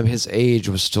this time his age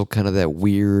was still kind of that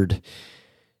weird.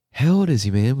 How old is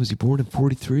he, man? Was he born in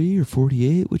 43 or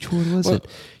 48? Which one was it?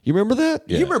 You remember that?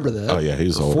 Yeah. You remember that? Oh, yeah, he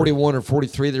was Or older. 41 or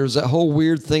 43. There was that whole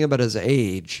weird thing about his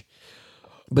age.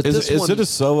 But Is this one, it a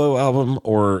solo album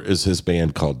or is his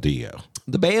band called Dio?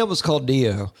 the band was called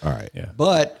Dio. All right. Yeah.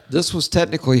 But this was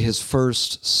technically his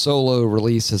first solo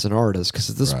release as an artist, because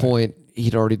at this Right. point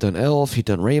he'd already done Elf, he'd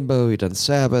done Rainbow, he'd done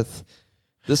Sabbath.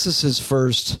 This is his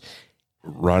first.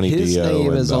 Ronnie His Dio name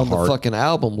and is the on Heart. the fucking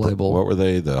album label. What were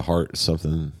they? The Heart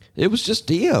something? It was just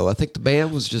Dio. I think the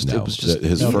band was just. it was just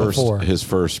his No, first before.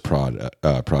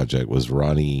 project was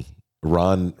Ron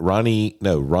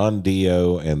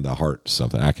Dio and the Heart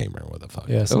something. I can't remember what the fuck.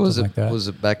 Yeah, What something was it? like that. Was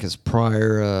it back his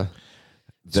prior?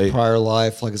 prior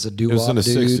life, like as a doo-wop It was in the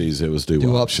dude. 60s. It was doo-wop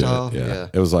Doo-wop shit. style, Yeah. yeah.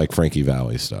 It was like Frankie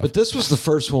Valli stuff. But this was the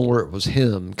first one where it was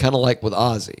him, kind of like with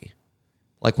Ozzy.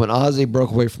 Like when Ozzy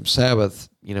broke away from Sabbath,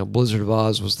 Blizzard of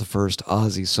Oz was the first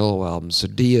Ozzy solo album. So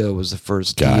Dio was the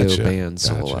first Dio band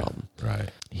solo album. Right.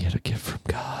 He had a gift from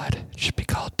God. It should be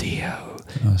called Dio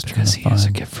I was trying because to he has a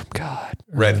find- gift from God.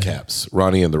 Red Caps.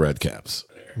 Ronnie and the Red Caps.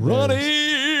 Ronnie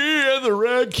and the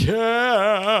Red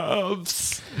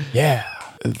Caps. Yeah.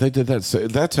 They did that. So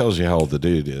that tells you how old the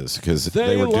dude is because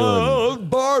they were doing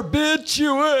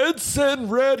barbiturates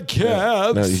and red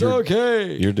caps.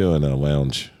 You're doing a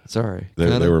lounge. Sorry.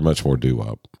 They were much more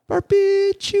doo-wop.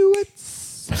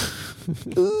 Barbiturates.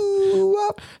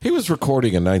 Ooh-wop. He was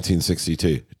recording in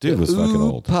 1962. Dude was fucking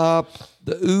old. Pop,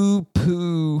 the ooh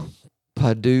poo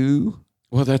padoo.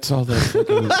 Well, that's all that.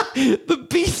 The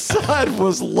B side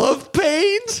was Love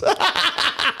Pains.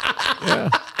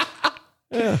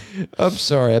 Yeah. I'm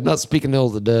sorry. I'm not speaking ill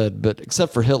of the dead, but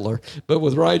except for Hitler. But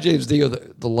with Ryan James Dio,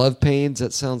 the Love Pains,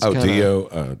 that sounds kind of... Dio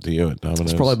at Domino's.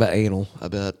 It's probably about anal, I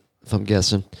bet, if I'm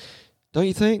guessing. Don't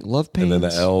you think? Love Pains? And then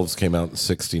the Elves came out in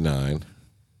 69.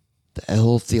 The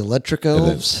Elf, the Electric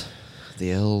Elves.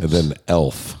 The Elves. And then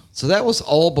Elf. So that was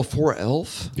all before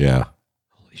Elf? Yeah.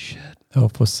 Holy shit.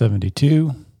 Elf was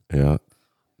 72. Yeah.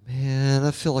 Man,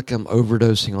 I feel like I'm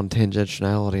overdosing on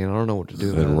tangentiality, and I don't know what to do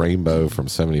And then about it. Rainbow from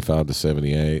 75 to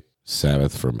 78.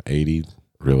 Sabbath from 80,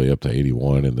 really up to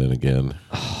 81. And then again,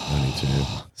 92.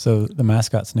 So the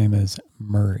mascot's name is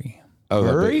Murray. Oh,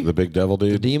 Murray? the big devil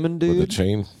dude? The demon dude? With the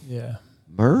chain? Yeah.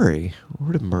 Murray?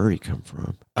 Where did Murray come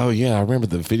from? Oh, yeah. I remember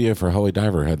the video for Holy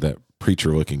Diver had that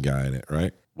preacher-looking guy in it,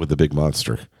 right? With the big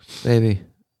monster. Maybe.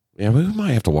 Yeah, we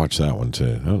might have to watch that one,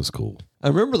 too. That was cool. I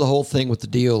remember the whole thing with the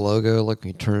Dio logo. Like when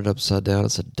you turn it upside down,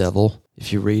 it's a devil.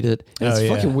 If you read it, and it's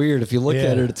fucking weird. If you look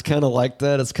at it, it's kind of like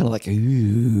that. It's kind of like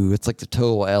ooh. It's like the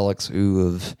total Alex ooh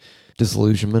of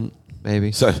disillusionment,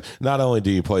 maybe. So not only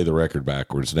do you play the record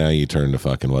backwards, now you turn the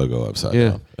fucking logo upside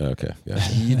down. Okay. Yeah.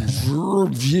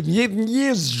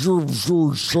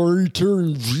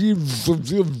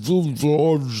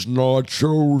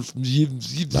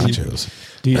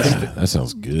 Nachos. Do you think, That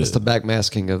sounds good. It's the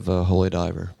backmasking of Holy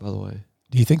Diver, by the way.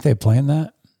 do you think they planned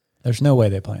that? There's no way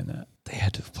they planned that. They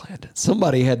had to have planned it.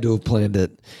 Somebody had to have planned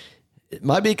it. It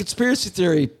might be a conspiracy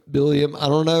theory, Billiam. I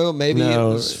don't know. Maybe No,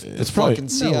 it was it's fucking probably-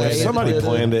 CIA. Somebody did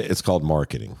planned it. It's called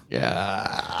marketing.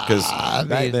 Yeah. Because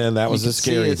back then, that was you a could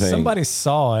see scary it. thing. Somebody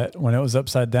saw it when it was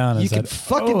upside down. And You said, could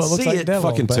fucking it looks see like it. devil.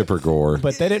 Fucking but, Tipper Gore.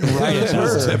 But they didn't write it.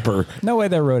 that way. Tipper. No way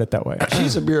they wrote it that way.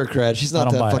 She's a bureaucrat. She's not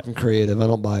I don't that buy it. fucking creative. I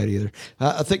don't buy it either.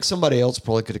 I think somebody else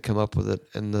probably could have come up with it,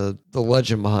 and the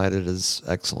legend behind it is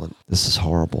excellent. This is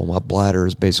horrible. My bladder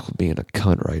is basically being a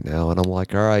cunt right now, and I'm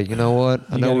like, all right, you know what?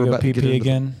 I You know gotta we're go about to get pee into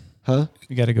again. Huh?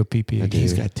 You got to go pee again.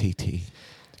 He's got TT.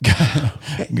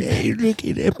 Hey,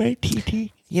 looking at my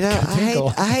TT. You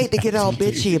know, I hate to get all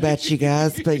bitchy about you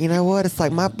guys, but you know what? It's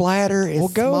like my bladder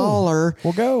is smaller.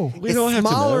 We'll go. It's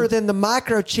smaller than the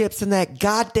microchips in that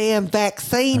goddamn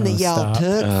vaccine that y'all stop.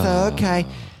 took. So, okay.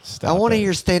 I want to it.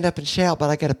 hear stand up and shout, but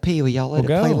I got to pee. Will y'all let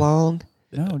We'll it play go. long?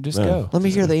 No, just No. go. Let me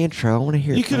hear the intro. I want to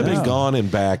hear You it. could have been No. gone and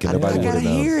back, and I nobody would got to have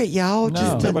known. hear it, y'all. No,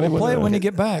 Just nobody we'll would play it know. when you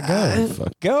get back. Go.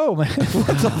 Go, man.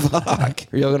 Fuck.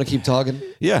 Are y'all going to keep talking?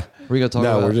 Yeah. We're going to talk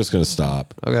No, about we're just going to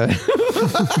stop. Okay.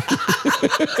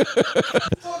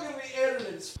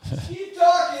 Keep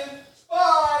talking. It's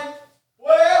fine.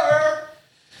 Whatever.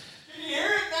 Can you hear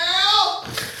it now?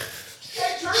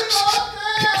 Hey, turn it off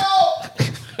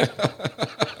now.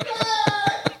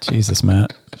 Jesus,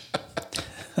 Matt.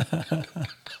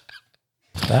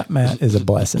 That Matt is a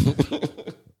blessing.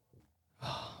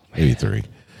 83.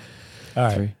 All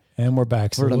right. And we're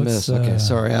back. So Where did I let's, miss? Okay,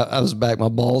 sorry. I was back. My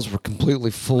balls were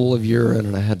completely full of urine,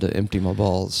 and I had to empty my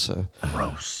balls. So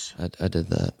gross. I did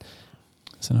that.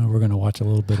 So now we're going to watch a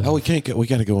little bit of... Oh, we can't go. We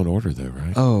got to go in order, though,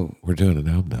 right? Oh, We're doing an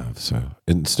album now, so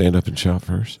and stand up and shout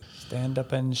first, Stand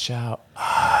up and shout.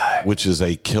 which is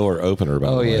a killer opener. By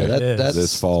the oh way, yeah. is. That's.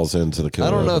 this falls into the killer.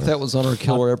 I don't know if opener. that was on our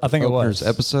killer I think it openers was.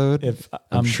 episode. If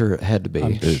I'm sure it had to be.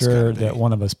 I'm It's sure gotta be. that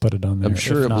one of us put it on there. I'm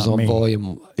sure if it was not on me.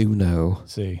 volume uno.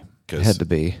 See. It had to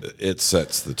be. It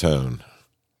sets the tone.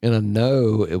 And I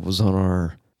know it was on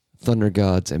our Thunder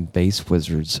Gods and Bass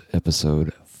Wizards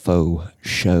episode, Faux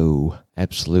Show.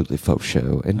 Absolutely Faux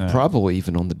Show. And probably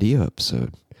even on the Dio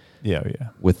episode. Yeah, yeah.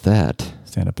 With that,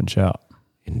 Stand up and shout.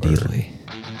 indeedly.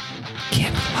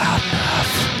 Can't be loud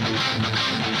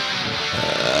enough.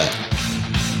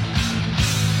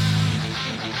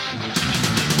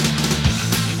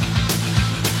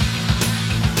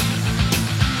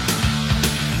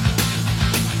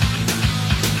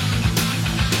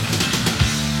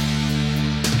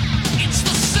 It's the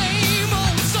same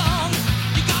old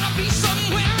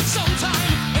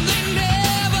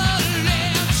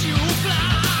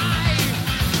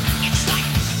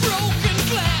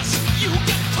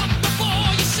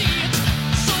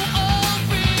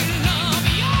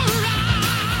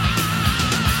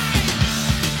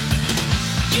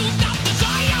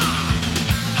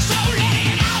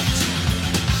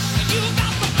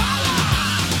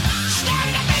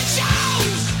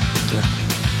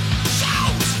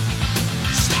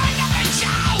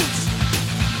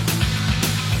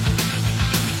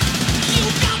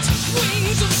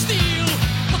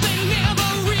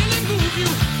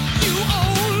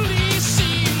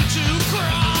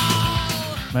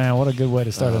man, what a good way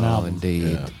to start an album.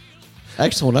 Indeed. Yeah.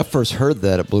 Actually, when I first heard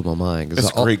that, it blew my mind. It's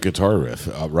a great guitar riff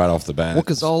right off the bat. Well,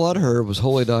 because all I'd heard was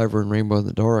Holy Diver and Rainbow in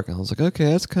the Dark. And I was like, okay,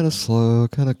 that's kind of slow,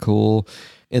 kind of cool.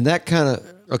 And that kind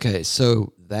of, okay,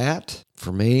 so that,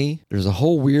 for me, there's a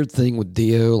whole weird thing with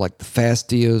Dio, like the fast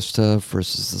Dio stuff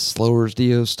versus the slower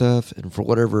Dio stuff. And for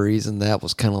whatever reason, that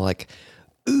was kind of like,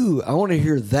 ooh, I want to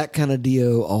hear that kind of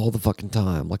Dio all the fucking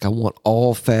time. Like, I want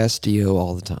all fast Dio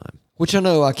all the time. Which I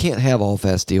know I can't have all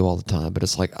fast Dio all the time, but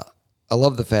it's like, I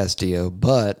love the fast Dio,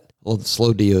 but I love the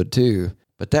slow Dio too.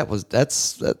 But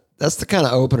that's the kind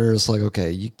of opener. It's like, okay,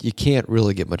 you can't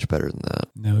really get much better than that.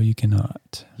 No, you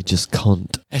cannot. You just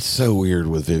can't. It's so weird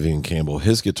with Vivian Campbell.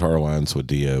 His guitar lines with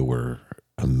Dio were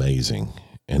amazing.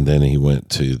 And then he went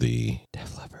to the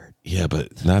Def Leppard. Yeah,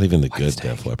 but not even the good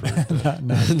Def Leppard.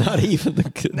 Not even the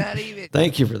good. Not even.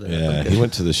 Thank you for that. Yeah, he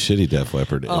went to the shitty Def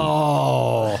Leppard.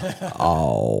 Oh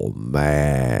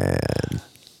man.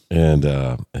 And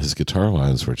his guitar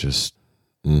lines were just.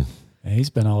 Yeah, he's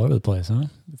been all over the place, huh?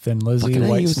 Thin Lizzy, Fucking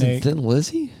White he was in Snake. Thin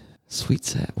Lizzy? Sweet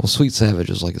Savage. Well, Sweet Savage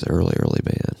was like his early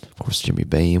band. Of course, Jimmy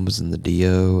Bain was in the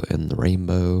Dio and the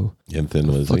Rainbow. And Thin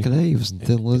Lizzy. Fucking A, he was in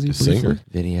Thin Lizzy. Singer.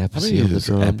 Vinny How Appice many on the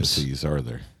drums. Appices are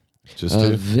there? Just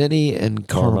two? Vinny and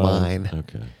Carmine.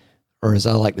 Okay. Or as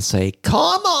I like to say,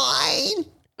 Carmine!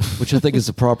 Which I think is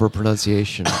the proper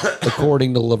pronunciation,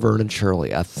 according to Laverne and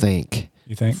Shirley, I think.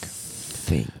 You think?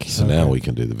 So now we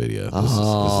can do the video. This is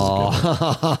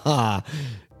good.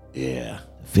 Yeah.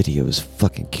 Video is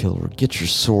fucking killer. Get your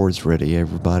swords ready,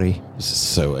 everybody. This is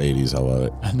so 80s. I love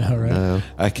it. I know, right?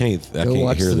 I can't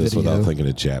watch hear the this video. without thinking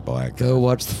of Jack Black. Go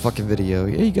watch the fucking video.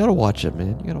 Yeah, you gotta watch it,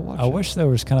 man. You gotta watch I it. wish there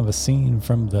was kind of a scene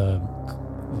from the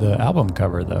album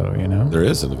cover, though, you know? There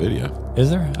is in the video. Is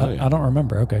there? Oh, yeah. I don't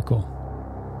remember. Okay, cool.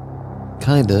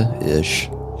 Kinda-ish.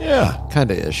 Yeah.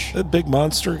 Kinda-ish. The big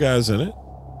monster guy's in it.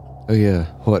 Oh, yeah.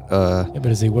 What, Yeah, but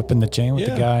is he whipping the chain with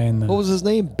the Yeah. guy in the... what was his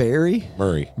name? Barry?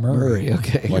 Murray. Murray,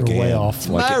 okay. You're way Ann. off.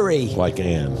 Murray. Like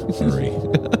Anne Murray.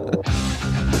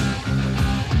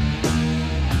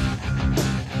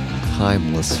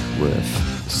 Timeless riff.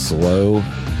 Slow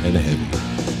and heavy.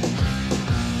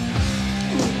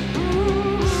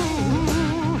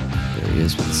 There he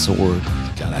is with the sword.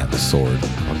 Gotta have a sword.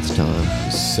 On his time.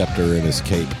 His scepter and his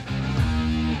cape.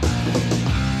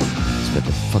 He's about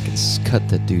to fucking cut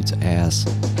that dude's ass.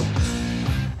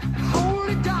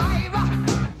 Holy diver,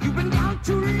 you've been down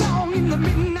too long in the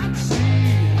midnight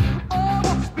sea. Oh,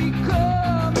 what's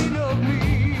becoming of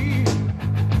me?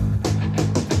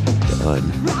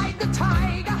 Done. Ride the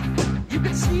tiger, you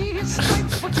can see his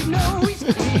stripes, but you know he's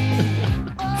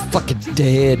clean. Oh, Fucking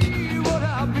dead. see what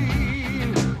I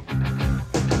mean.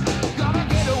 Gotta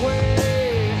get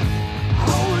away.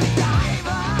 Holy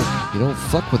diver, You don't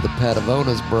fuck with the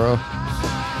Patavonas, bro.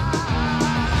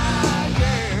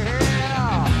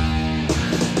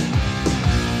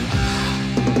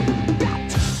 yeah.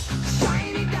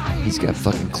 Shiny diamond. He's got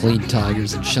fucking clean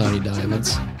tigers and shiny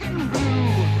diamonds.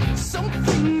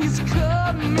 Something is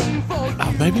coming for you.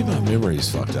 Oh, maybe my memory's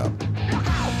fucked up.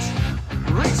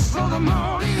 Race for the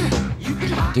morning. You can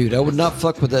hide. Dude, I would not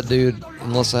fuck with that dude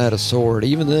unless I had a sword.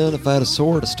 Even then, if I had a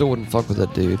sword, I still wouldn't fuck with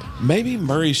that dude. Maybe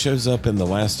Murray shows up in the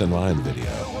Last in Line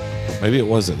video. Maybe it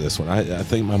wasn't this one. I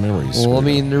think my memory's Well, I screwed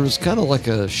mean, up. there was kind of like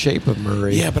a shape of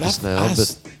Murray. Yeah, but just I now, but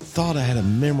thought I had a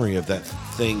memory of that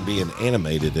thing being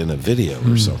animated in a video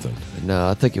or something. no,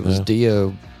 I think it was Yeah.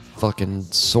 Dio fucking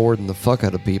swording the fuck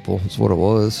out of people. Is what it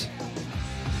was.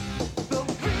 The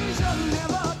vision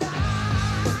never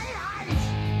dies.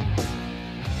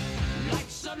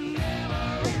 Life's a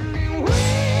never-ending wheel.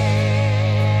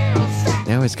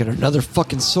 Now he's got another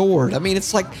fucking sword. I mean,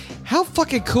 it's like, how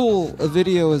fucking cool a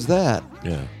video is that?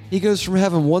 Yeah. He goes from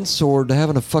having one sword to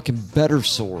having a fucking better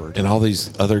sword. And all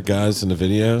these other guys in the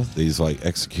video, these like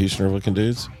executioner looking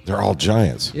dudes, they're all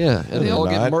giants. Yeah, and they they're all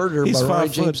get not. murdered He's by Ronnie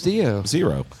 5 James foot Dio.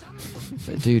 0.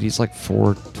 Dude, he's like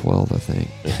 4'12", I think.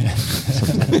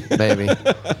 Something, maybe.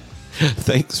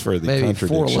 Thanks for the Maybe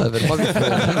contradiction. 4'11". Might be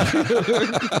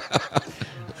 4'11".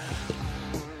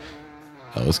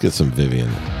 Oh, let's get some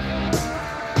Vivian.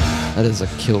 That is a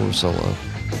killer solo.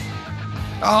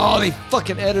 Oh, they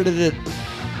fucking edited it.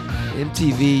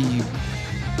 MTV, you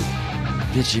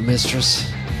bitchy mistress.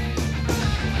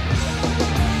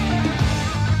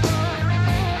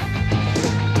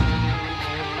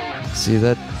 See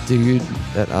that dude?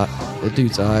 That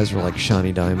dude's eyes were like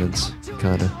shiny diamonds,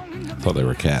 kind of. I thought they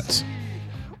were cats.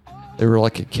 They were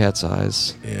like a cat's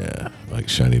eyes. Yeah, like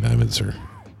shiny diamonds are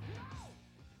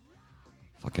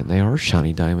Fucking, they are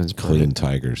shiny diamonds. Clean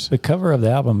tigers. The cover of the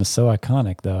album is so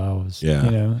iconic, though. I was, Yeah.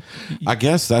 you know, I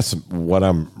guess that's what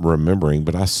I'm remembering,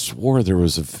 but I swore there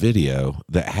was a video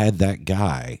that had that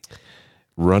guy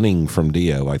running from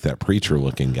Dio, like that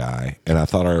preacher-looking guy, and I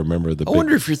thought I remember the. I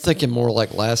wonder if you're thinking more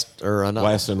like Last in Line,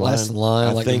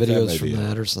 I like the think videos may from be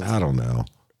that it. or something. I don't know.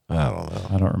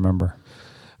 I don't remember.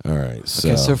 All right,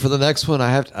 Okay, so for the next one, I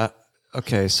have to.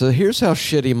 Okay, so here's how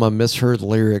shitty my misheard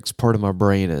lyrics part of my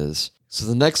brain is. So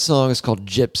the next song is called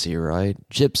Gypsy, right?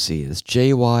 Gypsy is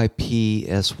Gypsy,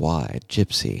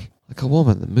 Gypsy. Like a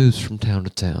woman that moves from town to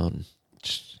town,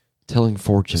 telling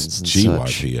fortunes and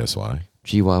such. GYPSY.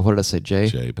 GY, what did I say? J?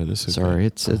 J, but it's okay. Sorry,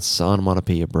 it's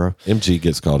onomatopoeia, bro. MG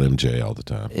gets called MJ all the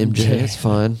time. MJ, it's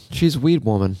fine. She's a weed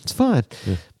woman. It's fine.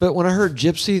 But when I heard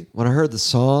Gypsy, when I heard the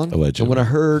song, Allegedly. and when I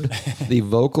heard the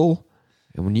vocal,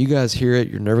 and when you guys hear it,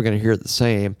 you're never going to hear it the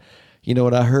same. You know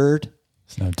what I heard?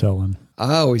 It's no telling.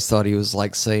 I always thought he was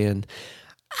like saying,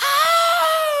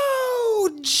 "Oh,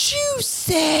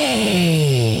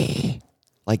 juicy,"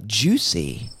 like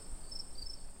juicy.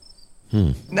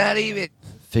 Not even.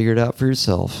 Figure it out for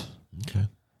yourself. Okay.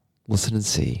 Listen and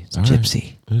see. It's All right.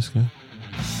 Gypsy. That's good.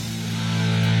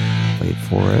 Wait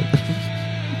for it.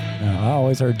 No, I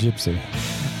always heard Gypsy.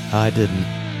 I didn't.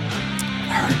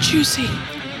 I heard juicy.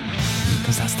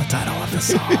 Because that's the title of the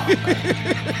song.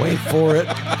 Wait for it.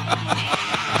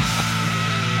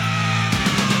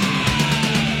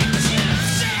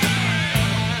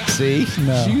 See?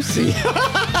 No. Juicy.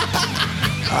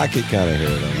 I could kind of hear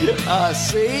it.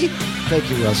 See? Thank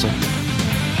you, Russell.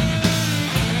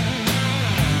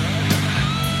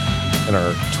 In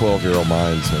our 12-year-old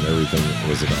minds when everything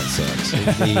was about sex.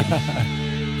 Indeed.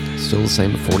 Still the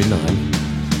same at 49.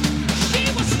 She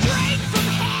was straight from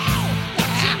hell, but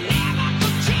you never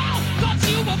could tell, 'cause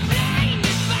you were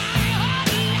blinded by her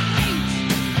light.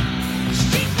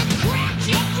 She could crack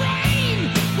your brain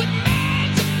with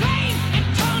magic pain and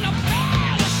turn a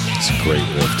palace. It's a great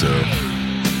riff, too.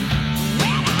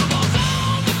 When I was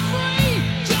on the free,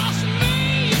 just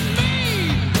me and me,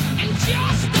 and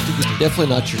just the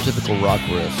Definitely not your typical rock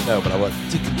riff. No, but I went.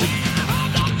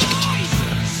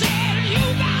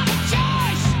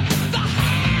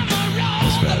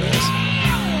 That's badass.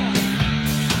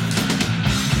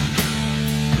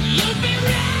 You'll be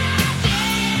riding.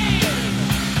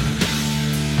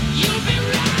 You'll be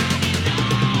riding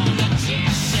on the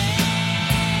gypsy.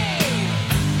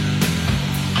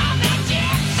 On the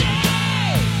gypsy.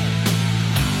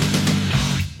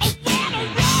 Oh, when a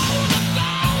roller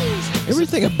goes.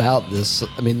 Everything about this,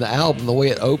 I mean, the album, the way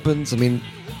it opens, I mean,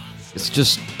 it's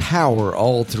just power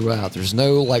all throughout. There's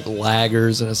no like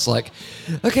laggers, and it's like,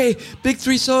 okay, big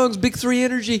three songs, big three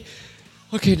energy.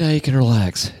 Okay, now you can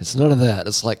relax. It's none of that.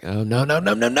 It's like, oh, no,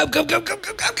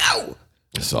 go.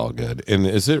 It's all good. And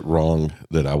is it wrong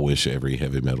that I wish every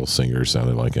heavy metal singer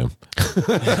sounded like him?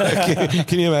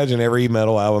 Can you imagine every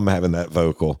metal album having that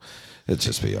vocal? It'd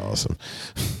just be awesome.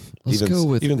 Let's go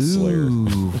with even Slayer.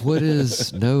 ooh. What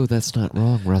is? No, that's not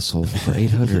wrong, Russell. For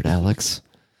 800, Alex.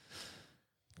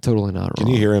 Totally not wrong. Can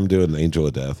you hear him doing Angel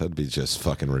of Death? That'd be just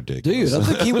fucking ridiculous. Dude, I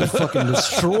think he would fucking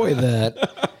destroy that.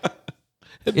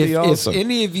 It'd be awesome. If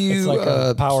any of you, It's like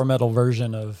a power metal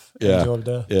version of Angel of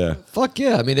Death. Yeah. fuck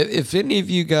yeah. I mean, if any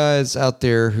of you guys out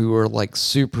there who are like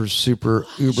super, super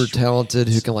uber talented,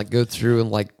 who can like go through and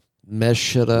like mess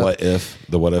shit up. What if?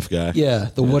 The what if guy? Yeah,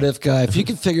 the what if guy. If you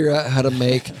can figure out how to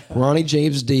make Ronnie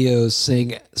James Dio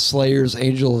sing Slayer's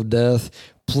Angel of Death,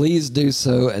 please do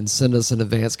so and send us an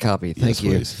advance copy. Thank Yes, you.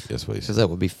 please. Yes, please. Because that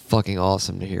would be fucking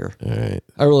awesome to hear. All right.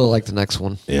 I really like the next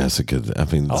one. Yeah, it's a good. I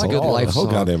mean, It's a good life the whole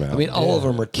song. goddamn I album. mean, all of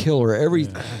them are killer.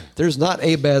 There's not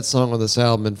a bad song on this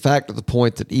album. In fact, to the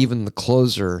point that even the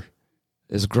closer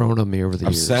has grown on me over the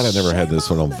I'm years. sad I never had this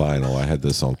one on vinyl. I had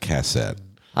this on cassette.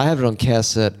 I have it on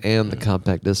cassette and the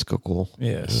compact discicle.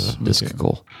 Yes.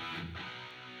 Discicle.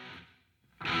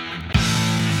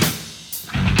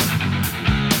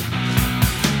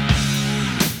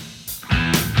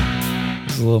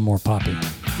 It's a little more poppy.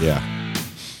 Yeah.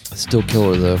 Still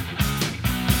killer though.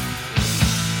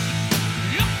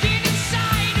 Looking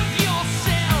inside of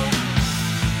yourself,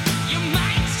 you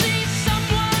might see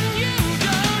someone you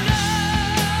don't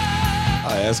know.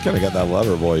 Oh, yeah, it's kind of got that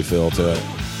Loverboy feel to it.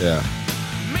 Yeah.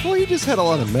 Well, he just had a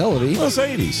lot of melody. Well, it's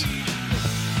 80s.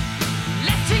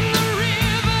 Letting the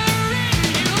river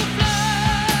in you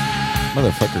flow.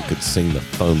 Motherfucker could sing the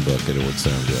phone book and it would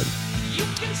sound good. You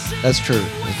can see That's true.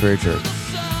 That's very true. the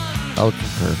sun I would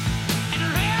concur. and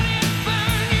let it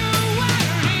burn you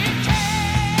where it can.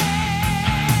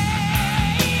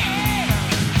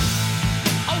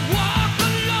 I walk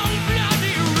along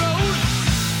bloody road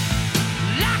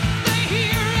like the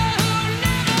hero who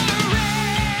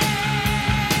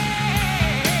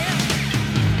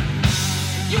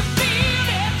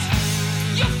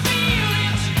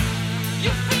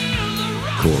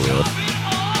riff.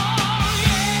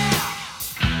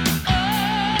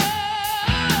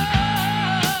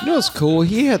 You know what's cool?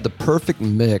 He had the perfect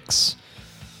mix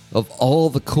of all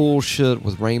the cool shit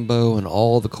with Rainbow and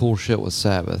all the cool shit with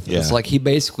Sabbath. Yeah. It's like he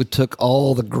basically took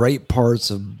all the great parts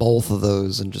of both of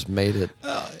those and just made it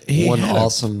He one had a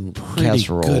awesome pretty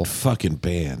casserole. good fucking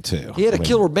band too. He had a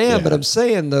killer band, but I'm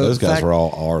saying though, those the guys fact- were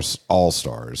all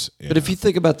stars. But if you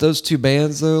think about those two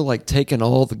bands though, like taking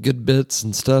all the good bits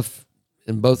and stuff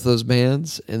in both those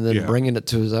bands and then Yeah. bringing it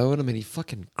to his own, I mean, he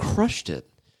fucking crushed it.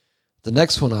 The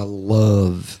next one I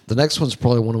love. The next one's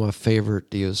probably one of my favorite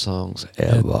Dio songs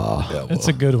ever. It's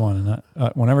a good one.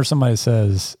 And whenever somebody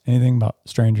says anything about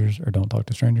strangers or don't talk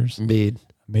to strangers, Indeed.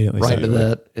 immediately Right say to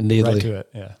that. Immediately. Right to it.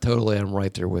 Yeah. Totally, I'm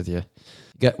right there with you.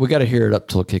 We got to hear it up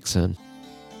till it kicks in.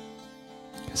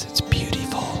 Because it's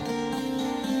beautiful.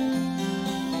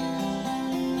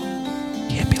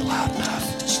 Can't be loud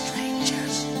enough.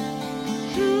 Strangers.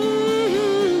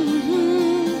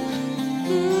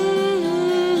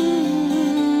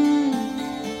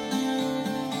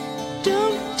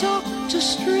 Don't talk to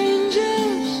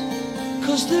strangers,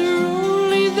 'cause they're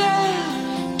only there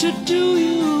to do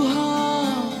you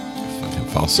harm. fucking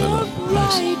falsetto. Don't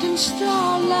Nice. write in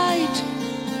starlight,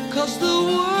 'cause the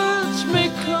words may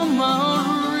come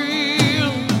out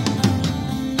real.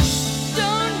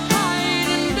 Don't hide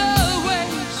in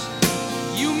doorways,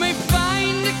 you may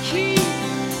find a key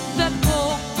that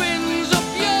opens up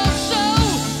your soul.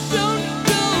 Don't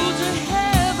go to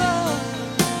heaven,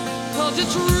 'cause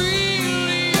it's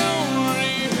really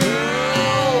only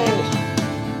hell.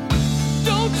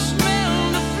 Don't smell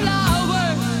the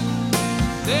flowers,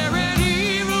 they're an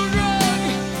evil drug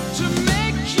to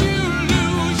make you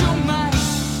lose your mind.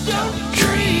 Don't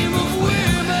dream of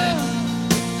women,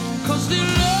 'cause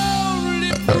they'll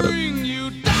only bring you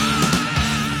down.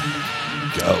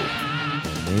 Go.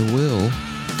 They will.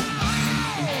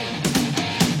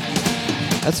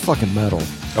 That's fucking metal.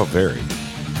 Oh, very.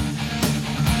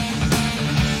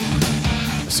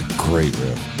 That's a great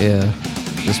riff. Yeah.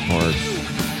 This part.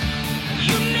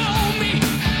 You know me,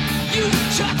 you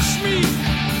touch me,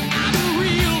 I'm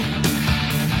real.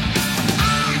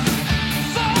 I'm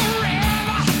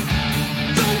forever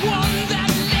the one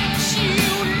that lets you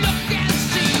look and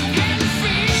see and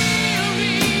feel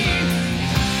me.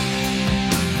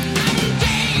 I'm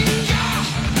danger,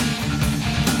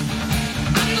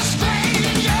 I'm the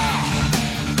stranger,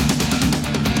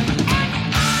 I'm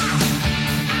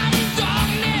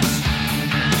darkness,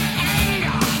 I'm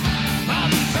anger,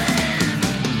 I'm pain.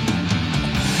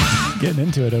 Getting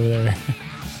into it over there.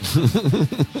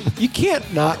 You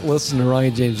can't not listen to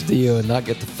Ryan James Dio and not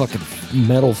get the fucking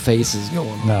metal faces going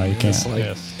on. No, you It's can't. like-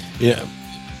 Yes. Yeah.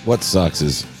 What sucks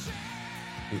is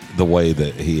the way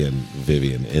that he and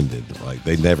Vivian ended. Like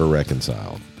they never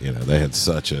reconciled. You know, they had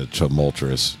such a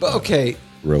tumultuous But okay,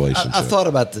 relationship. I thought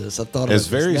about this. it's about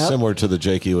very this. Now- similar to the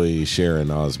Jakey Lee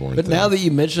Sharon Osbourne. But thing. now that you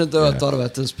mention it, though, I Yeah. thought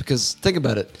about this because think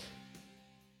about it.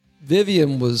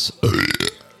 Vivian was,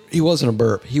 he wasn't a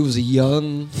burp. He was a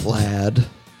young lad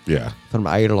yeah, from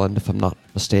Ireland, if I'm not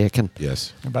mistaken.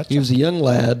 yes, He was a young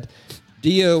lad.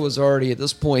 Dio was already, at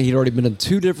this point, he'd already been in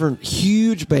two different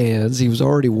huge bands. He was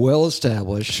already well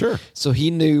established. Sure. So he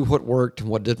knew what worked and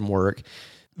what didn't work.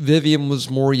 Vivian was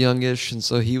more youngish, and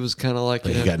so he was kind of like,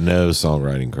 he got no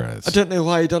songwriting credits. I don't know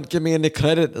why you don't give me any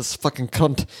credit, this fucking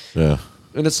cunt. Yeah,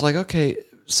 And it's like, okay,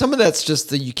 some of that's just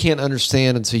that you can't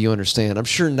understand until you understand. I'm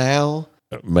sure now.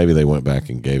 maybe they went back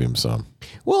and gave him some.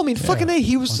 Well, I mean, fucking A,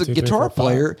 he was 1, the 2, 3, guitar 4, 5.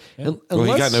 player. Yeah. And, Well, he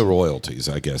got unless- no royalties,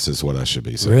 I guess, is what I should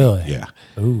be saying. Really? Yeah,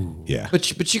 Ooh. yeah.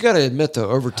 But you got to admit though,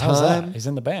 over How's that? time, He's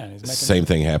in the band. He's making Same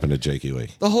thing happened to Jakey Lee.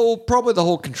 probably the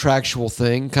whole contractual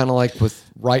thing, kind of like with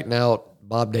writing out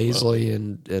Bob Daisley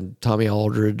and Tommy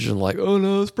Aldridge, and like, oh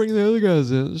no, let's bring the other guys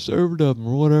in, let's overdub them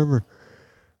or whatever.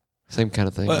 Same kind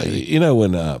of thing. Well, maybe. you know,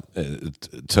 when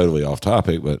totally off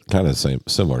topic, but kind of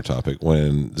similar topic.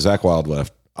 When Zakk Wylde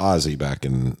left Ozzy back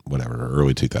in whatever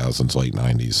early 2000s, late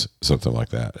 90s, something like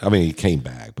that. I mean, he came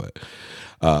back, but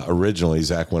originally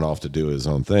Zakk went off to do his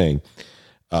own thing.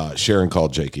 Sharon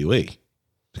called Jakey Lee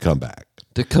to come back.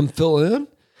 To come fill in?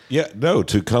 Yeah, no,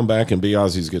 to come back and be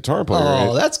Ozzy's guitar player.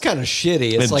 Oh, that's kind of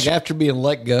shitty. It's And like Sh- after being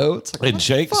let go, it's like, And what the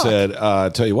Jake fuck?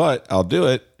 said, tell you what, I'll do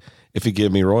it if you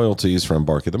give me royalties from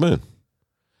Bark at the Moon.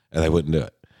 And they wouldn't do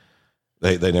it.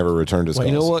 They never returned his Well,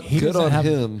 you calls. know what? He Good doesn't on have,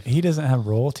 him. He doesn't have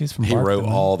royalties from He Bark wrote the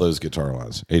Moon? all those guitar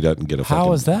lines. He doesn't get a How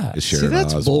fucking... is that? It's See, Sharon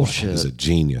that's Osbourne. bullshit. He's a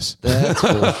genius. That's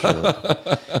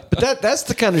bullshit. But that's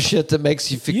the kind of shit that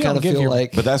makes you You kind don't of give feel your-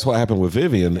 like. But that's what happened with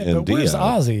Vivian and But where's Dio.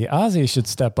 Ozzy? Ozzy should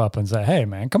step up and say, "Hey,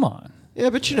 man, come on." Yeah,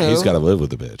 but you know, He's got to live with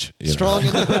the bitch. you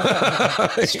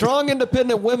know. strong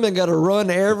independent women got to run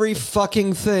every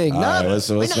fucking thing. All right, Not- let's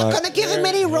We're not. not going to give him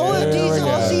any royalties,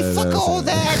 Aussie. Fuck all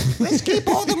that. Let's keep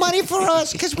all the money for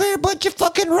us because we're a bunch of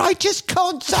fucking righteous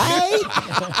cunts,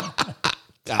 eh?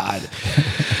 God.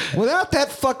 Without that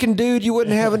fucking dude, you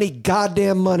wouldn't have any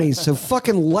goddamn money. So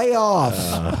fucking lay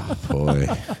off. Boy,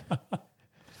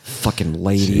 Fucking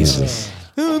ladies. Jesus.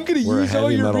 I'm going to We're a use all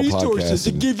heavy your metal resources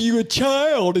to podcast, give you a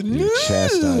child. And You're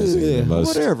chastising the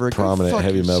most whatever. Go prominent fuck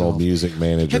heavy metal yourself. music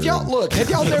manager. Have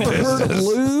y'all never heard of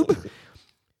lube?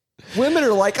 Women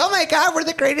are like, oh my God, we're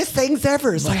the greatest things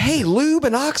ever. It's like, hey, lube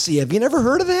and oxy. Have you never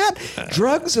heard of that?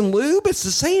 Drugs and lube, it's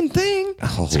the same thing.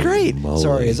 It's Holy great. moly.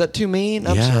 Sorry, is that too mean?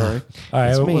 I'm Yeah. sorry. All right,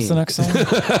 It's what's the mean. next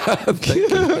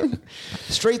song?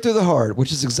 Straight through the heart,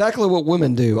 which is exactly what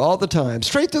women do all the time.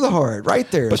 Straight through the heart, right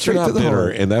there. But straight you're not through the bitter,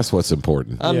 heart. and that's what's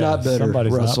important. I'm Yeah, not bitter,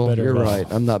 somebody's not Russell. bitter You're at all. right.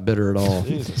 I'm not bitter at all.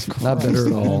 Not bitter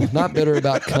at all. Not bitter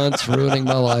about cunts ruining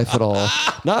my life at all.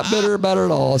 Not bitter about it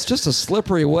at all. It's just a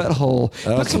slippery, wet hole.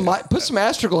 Put some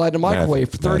Astroglide in the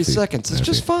microwave for 30 Matthew, seconds. It's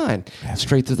just fine.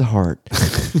 Straight through the heart.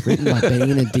 Written by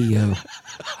Bane and Dio.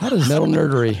 How does Metal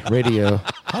Nerdery Radio.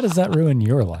 how does that ruin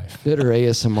your life? Bitter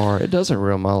ASMR. It doesn't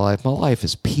ruin my life. My life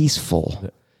is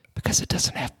peaceful because it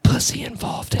doesn't have pussy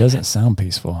involved It in doesn't sound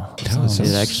peaceful. It sounds, it.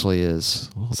 It actually is.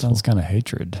 sounds kind of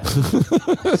hatred.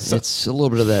 It's a little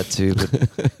bit of that too,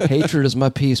 but hatred is my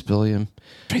peace, Billiam.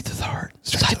 Straight through the heart.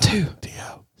 Side 2.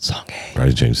 Song A.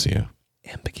 Right, James Dio.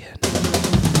 And begin.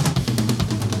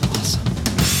 Awesome.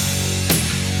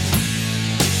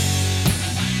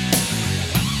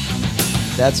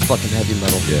 That's fucking heavy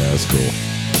metal. Yeah, that's cool.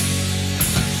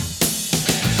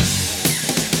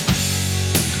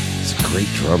 It's a great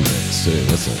drum mix too.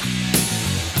 Listen,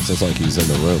 sounds like he's in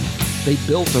the room. They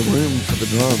built a room for the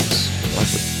drums like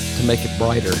to make it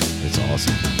brighter. It's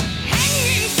awesome.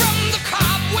 Hanging from the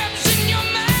cobwebs in your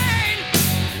mind.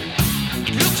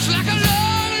 It looks like a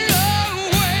long, long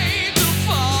way to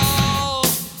fall.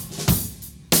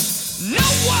 No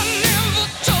one ever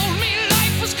told me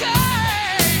life was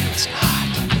kind. It's not.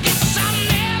 I guess I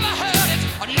never heard it.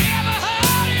 I never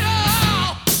heard it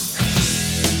all.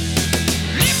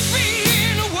 Living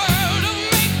in a world of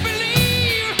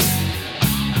make-believe.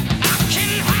 I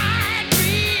can hide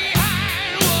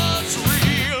behind what's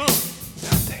real.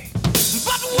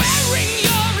 But wearing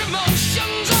your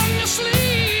emotions on your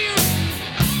sleeve,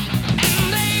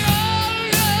 and they all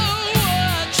know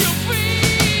what you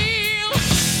feel.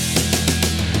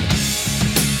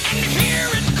 And here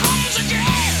it comes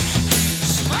again,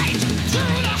 straight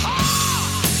through the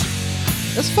heart.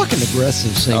 That's fucking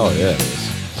aggressive singing. Oh yeah, it is.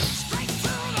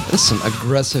 That's some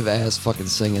aggressive ass fucking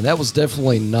singing. That was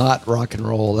definitely not rock and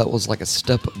roll. That was like a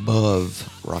step above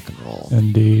rock and roll.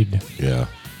 Indeed. Yeah.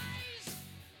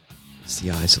 It's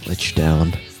the eyes that let you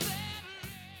down.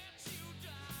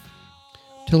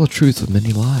 Tell the truth with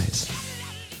many lies.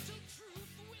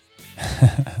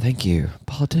 Thank you.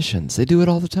 Politicians, they do it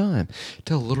all the time.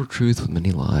 Tell a little truth with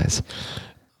many lies.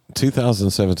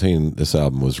 2017, this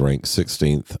album was ranked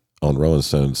 16th on Rolling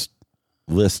Stone's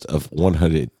list of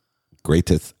 100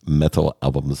 greatest metal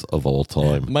albums of all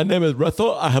time. My name is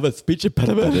Russell. I have a speech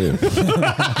impediment. Dude,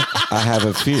 I have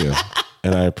a few,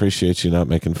 and I appreciate you not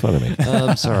making fun of me.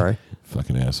 I'm sorry.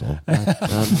 Fucking asshole.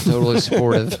 I'm totally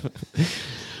supportive.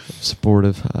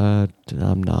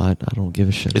 I'm not. I don't give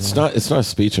a shit. It's not a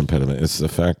speech impediment. It's the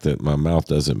fact that my mouth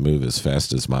doesn't move as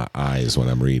fast as my eyes when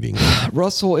I'm reading.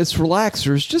 Russell, it's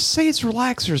relaxers. Just say it's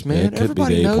relaxers, man. It could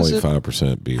Everybody be the knows it.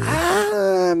 8.5% beer.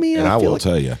 I mean, And I feel will like,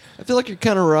 tell you, I feel like you're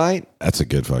kind of right. that's a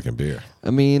good fucking beer.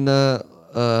 I mean,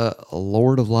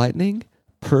 Lord of Lightning,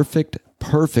 perfect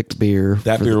beer.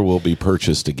 That for beer will be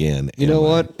purchased again. You know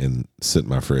what? And sit in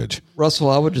my fridge. Russell,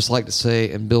 I would just like to say,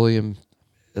 and Billiam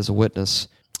as a witness,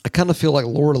 I kind of feel like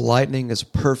Lord of Lightning is a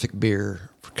perfect beer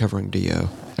for covering Dio.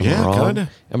 Am I wrong? kinda.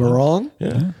 Am I wrong?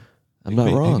 Yeah. I'm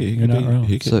not wrong. You're not wrong.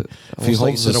 So, If he almost like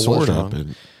holds you the said I was sword up wrong.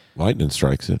 and lightning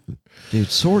strikes it. Dude,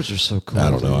 swords are so cool. I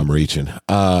don't know. I'm reaching.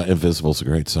 Invisible's a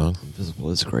great song. Invisible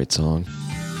is a great song.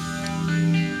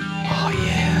 Oh,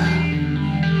 yeah.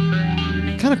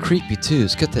 Kind of creepy, too.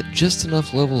 It's got that just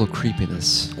enough level of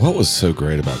creepiness. What was so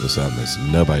great about this album is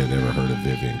nobody had ever heard of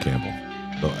Vivian Campbell.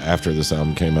 But after this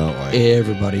album came out, like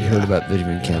Everybody heard about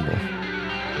Vivian Campbell.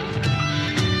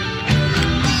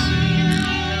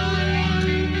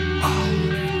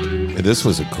 and this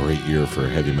was a great year for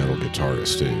heavy metal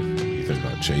guitarists too. You think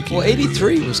about Jakey. Well,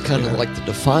 83 was kind of like the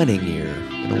defining year,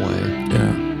 in a way.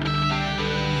 Yeah.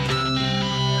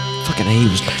 Fucking A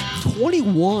was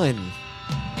 21.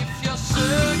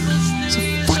 He's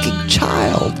a fucking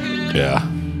child. Yeah.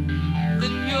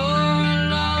 Then you're a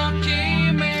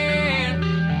lucky man.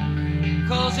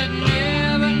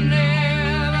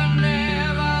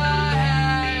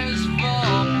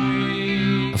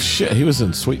 shit, he was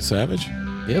in Sweet Savage?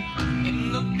 Yep.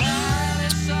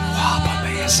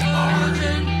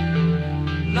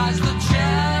 Lies the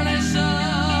chalice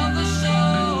of the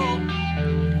soul,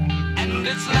 and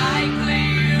it's likely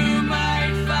you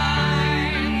might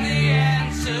find the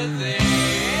answer there.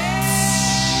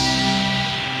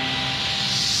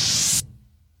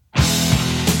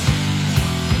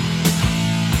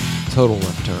 Total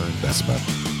left turn. That's about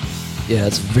Yeah,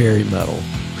 it's very metal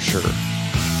for sure.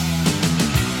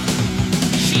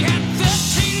 She had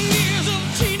 13 years of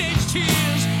teenage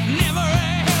tears, never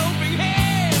a helping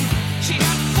hand. She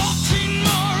had 14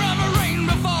 more of a rain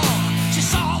before she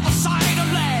saw the sight of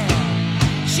land.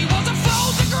 She was a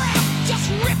photograph just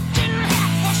ripped in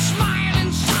half, a smile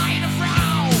inside a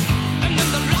frown. And then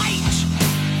the light,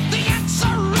 the answer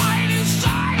right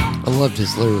inside her. I loved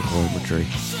his lyrical imagery.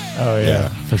 Oh yeah,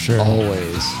 for sure.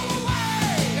 Always.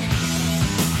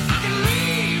 I can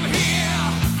leave here.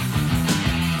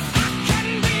 I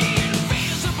can be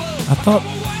invisible.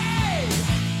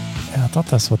 I thought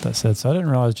that's what that said. So I didn't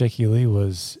realize Jakey Lee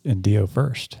was in Dio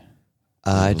first.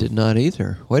 I did not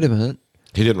either. Wait a minute.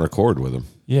 He didn't record with him.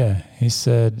 Yeah, he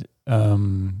said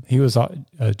he was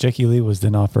Jakey Lee was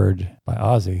then offered by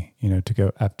Ozzy, to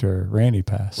go after Randy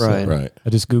passed. So Right. Right. I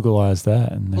just Googleized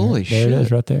that, and Holy there it is,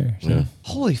 shit. right there. So, Yeah.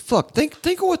 Holy fuck. Think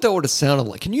of what that would have sounded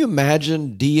like. Can you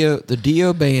imagine the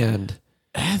Dio band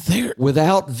They're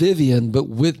without Vivian but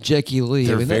with Jackie Lee?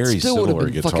 they're that very still would have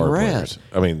similar been fucking guitar rad. players.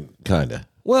 I mean, kind of.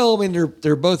 Well, I mean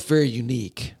they're both very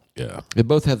unique. Yeah. They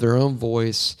both have their own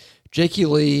voice. Jackie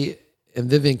Lee and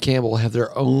Vivian Campbell have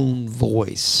their own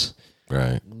voice.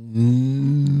 Right.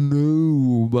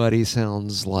 Nobody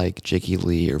sounds like Jackie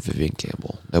Lee or Vivian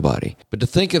Campbell. Nobody. But to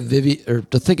think of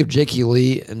Jackie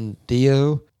Lee and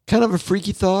Dio, kind of a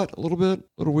freaky thought, a little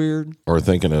weird. Or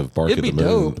thinking of Bark It'd at the be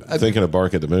Moon. dope. Thinking of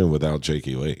Bark at the Moon without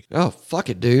Jakey Lee. Oh, fuck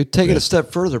it, dude. Take it Yeah. a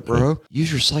step further, bro.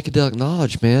 Use your psychedelic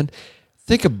knowledge, man.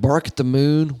 Think of Bark at the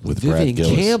Moon with Vivian Brad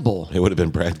Gillis. Campbell. It would have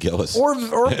been Brad Gillis. Or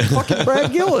fucking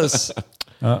Brad Gillis.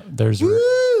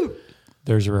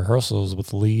 there's rehearsals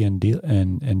with Lee and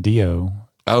Dio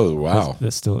Oh, wow.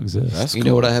 that still exist. That's You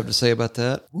know what I have to say about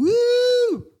that? Woo!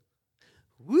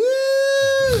 Woo!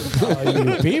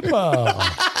 you people.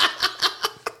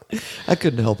 I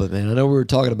couldn't help it, man. I know we were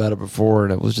talking about it before,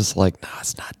 and it was just like, nah,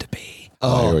 it's not to be.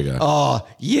 Oh, here we go. Oh,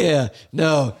 yeah.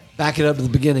 No, back it up to the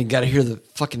beginning. Got to hear the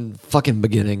fucking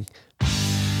beginning.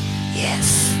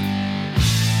 Yes.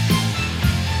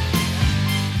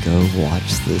 Go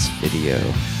watch this video.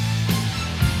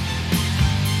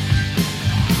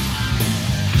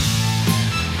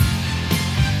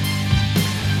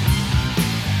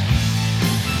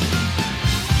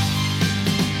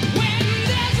 When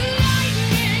there's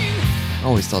lightning, I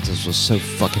always thought this was so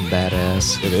fucking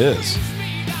badass. It is.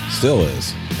 Still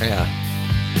is. Yeah.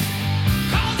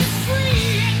 'cause it's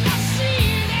free and I see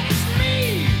that it's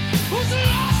me who's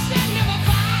lost and never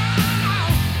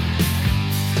found.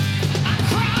 I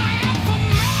cry out for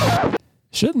more.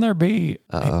 Shouldn't there be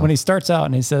when he starts out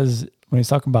and he says when he's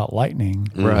talking about lightning,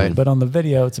 Right. But on the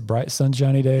video, it's a bright,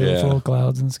 sunshiny day with Yeah. full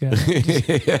clouds in the sky.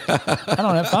 I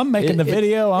don't know if I'm making the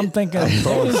video. I'm thinking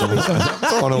Throwing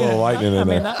a little lightning in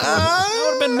there. that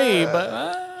would have been me,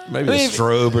 but Maybe a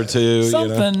strobe or two.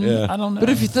 something. You know? Yeah. I don't know. But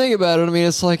if you think about it, I mean,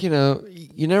 it's like, you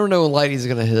never know when lightning's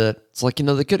going to hit. It's like,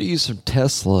 they could have used some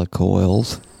Tesla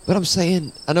coils. But I'm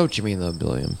saying, I know what you mean, though,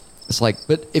 Billiam. It's like,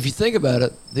 but if you think about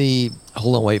it,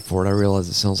 hold on, wait for it. I realize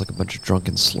it sounds like a bunch of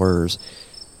drunken slurs.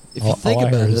 If you think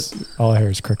about it, all I hear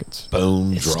is crickets.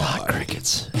 Bone it's dry. not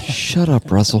crickets. Shut up,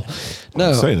 Russell. I'm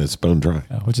No, saying it's bone dry.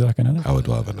 Would you like another? I would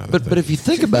love another. but if you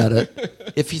think about it,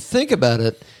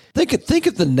 think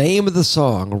of the name of the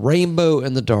song, Rainbow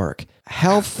in the Dark.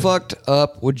 How fucked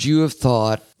up would you have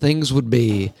thought things would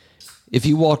be if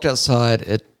you walked outside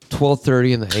at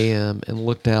 12:30 in the a.m. and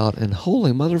looked out and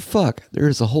holy motherfuck, there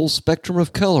is a whole spectrum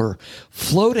of color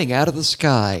floating out of the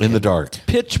sky. in the dark.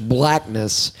 Pitch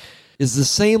blackness is the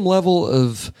same level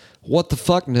of what the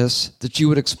fuckness that you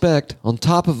would expect on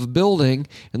top of a building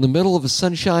in the middle of a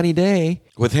sunshiny day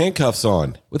With handcuffs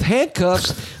on. with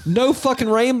handcuffs. No fucking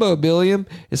rainbow, Billiam.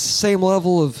 It's the same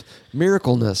level of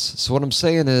miracleness. So what I'm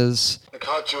saying is, I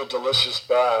caught you a delicious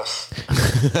bass.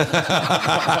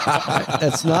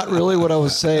 that's not really what I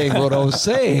was saying. What I was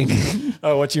saying,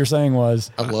 Oh, what you're saying was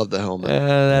I love the helmet.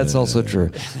 That's also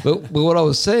true. But what I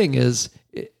was saying is,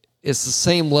 it's the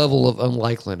same level of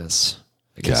unlikeliness.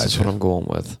 I guess that's Gotcha. what I'm going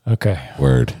with. okay.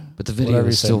 Word. But the video Whatever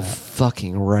you is say, still Matt.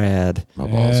 fucking rad. My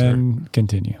balls hurt. And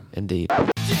continue. Indeed. I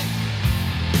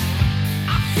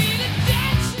feel it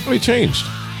dancing. Oh, he changed.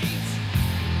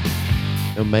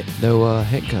 No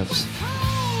handcuffs.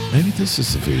 Maybe this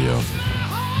is the video.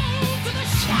 Home to the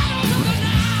shadow.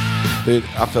 Dude,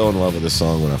 I fell in love with this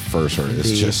song when I first heard it. It's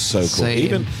Indeed. just so cool. Same.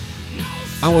 Even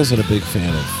I wasn't a big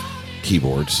fan of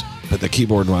keyboards, but the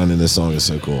keyboard line in this song is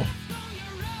so cool.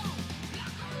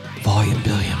 Volume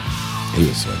Billiam. He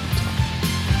was so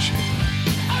appreciate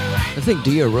that. I think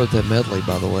Dio wrote that medley,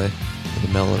 by the way. The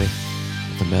melody.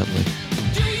 The medley.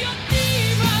 Do your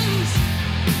demons,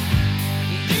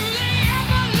 do they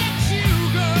ever let you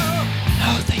go?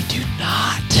 No, they do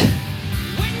not.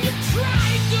 When you try,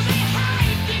 do they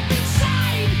hide deep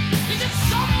inside? Is it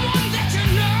someone that you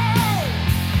know?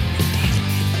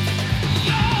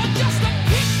 You're just a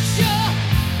picture.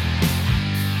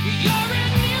 You're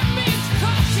an image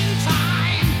caught in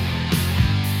time.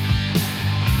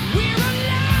 We're a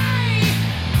lie.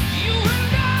 You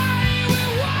and I,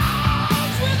 we're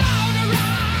walls without a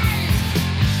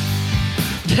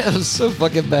rise. That was so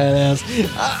fucking badass.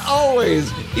 I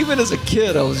always, even as a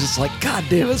kid, I was just like, God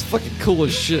damn, that's fucking cool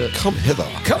as shit. Come hither.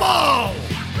 Come on!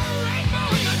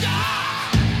 Rainbow in the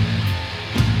dark.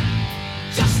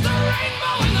 Just a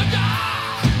rainbow in the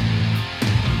dark.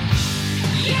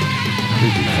 Yeah.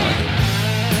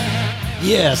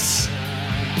 Yes!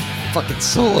 Fucking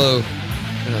solo.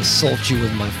 I'm gonna assault you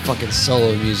with my fucking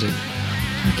solo music.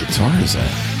 What guitar is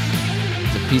that?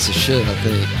 It's a piece of shit, I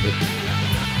think. But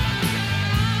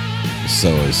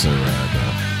Solo is so rad,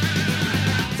 though.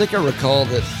 I think I recall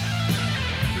that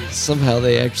somehow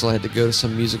they actually had to go to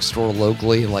some music store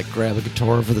locally and like grab a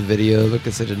guitar for the video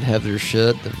because they didn't have their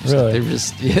shit. Really? They were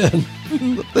just yeah.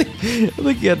 I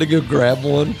think you had to go grab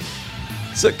one.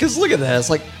 So because look at that, it's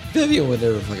like Vivian would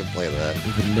never fucking play that.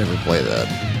 He would never play that.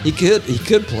 He could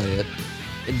play it,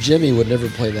 and Jimmy would never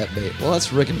play that bass. Well, that's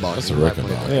Rickenbacker. That's He a might play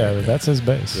Rickenbacker. that. Yeah, that's his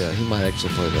bass. Yeah, he might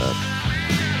actually play that.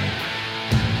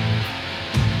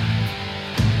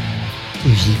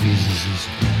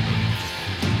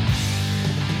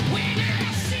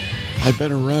 I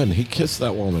better run. He kissed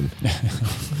that woman.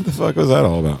 What the fuck was that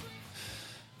all about?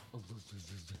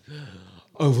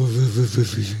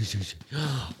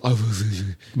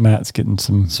 Matt's getting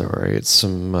some Sorry, it's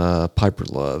some Piper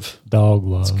Love. dog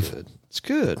love. Good. It's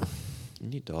good. You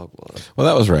need dog love. Well,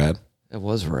 that was rad. It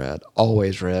was rad.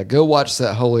 Always rad. Go watch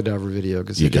that Holy Diver video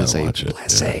because You it is gotta a watch it,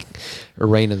 blessing. Or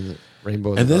Rain in the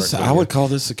Rainbow. In And the this, Dark I would call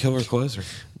this a killer closer.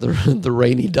 the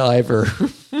rainy diver.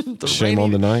 The Shame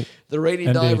on the night. The rainy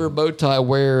Indeed. diver bow tie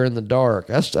wearer in the dark.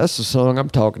 That's the song I'm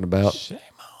talking about. Shame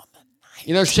on the night.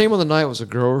 You know, Shame on the Night was a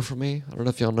grower for me. I don't know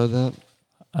if y'all know that.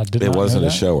 I did It not know wasn't a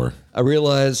that. shower. I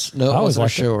realized no, I it always wasn't a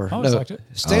liked it. shower. I always No, liked it.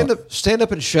 stand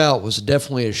up and shout was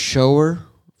definitely a shower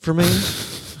for me.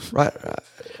 right.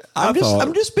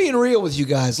 I'm just being real with you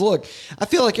guys. Look, I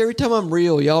feel like every time I'm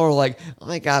real, y'all are like, "Oh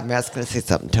my God, Matt's gonna say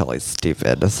something totally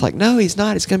stupid." It's like, no, he's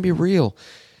not. He's gonna be real.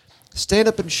 Stand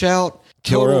up and shout.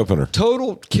 Killer opener.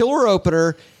 Total killer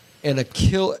opener, and a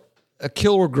killer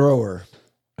grower.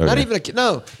 Not Okay. even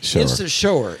no Shower. instant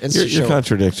shower. Instant You're shower.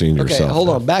 contradicting Okay, yourself. hold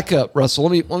now. on. Back up, Russell.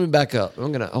 Let me back up.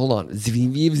 I'm gonna hold on. Okay,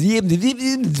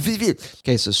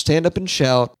 so stand up and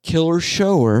shout. Killer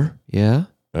shower. Yeah.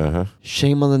 Uh-huh.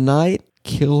 Shame on the night.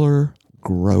 Killer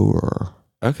grower.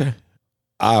 Okay.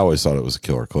 I always thought it was a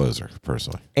killer closer,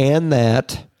 personally. And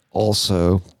that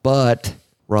also, but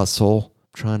Russell,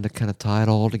 trying to kind of tie it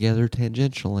all together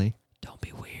tangentially. Don't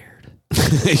be weird.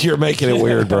 You're making it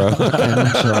weird, bro. Okay,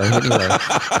 I'm sorry. Anyway.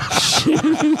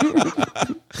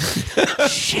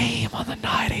 Shame on the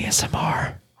night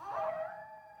ASMR.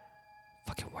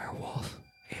 Fucking werewolf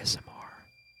ASMR.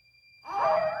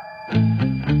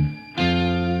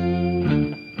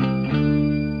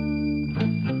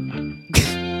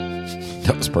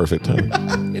 That was perfect timing.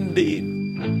 Indeed.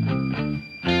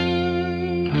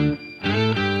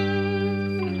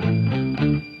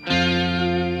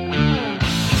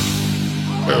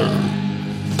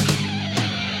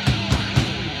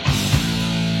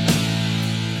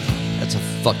 That's a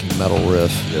fucking metal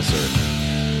riff. Yes, sir.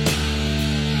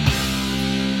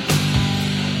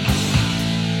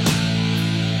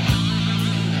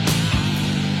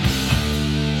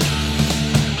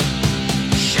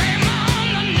 Shame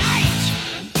on the night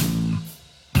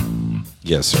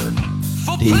Yes, sir.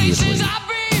 for Devious places lead. I've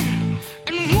been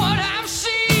and what I've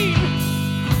seen.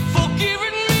 For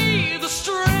giving me the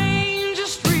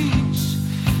strangest dreams,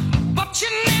 but you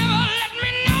never let me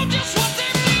know just what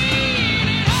they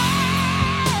mean.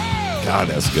 Oh, God,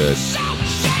 that's good. so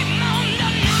shame on the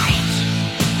night.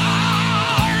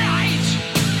 All right.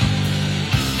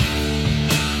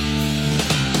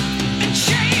 And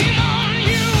shame on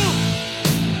you.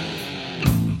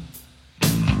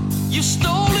 You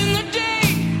stole in the day,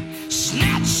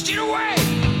 snatched it away.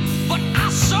 But I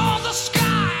saw the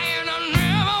sky and I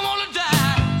never want to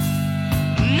die.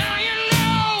 Now you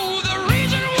know the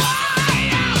reason why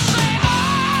I say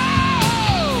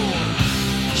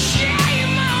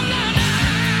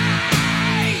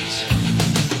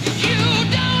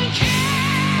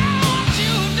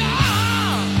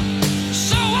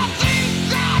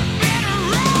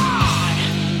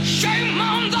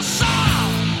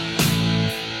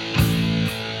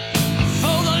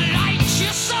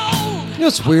know,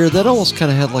 it's weird. That almost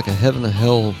kind of had like a heaven and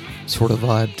hell sort of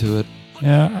vibe to it.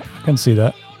 Yeah, I can see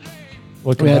that.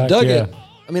 Looking I back, dug yeah. it.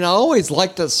 I mean, I always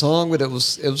liked that song, but it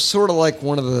was sort of like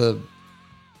one of the,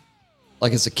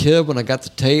 like as a kid when I got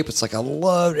the tape, it's like I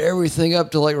loved everything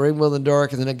up to like Rainbow in the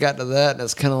Dark, and then it got to that, and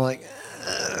it's kind of like,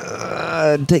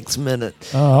 it takes a minute.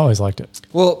 Oh, I always liked it.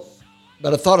 Well,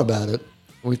 but I thought about it.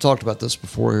 We talked about this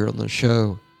before here on the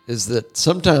show. Is that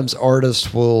sometimes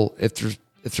artists will, if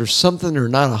there's something they're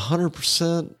not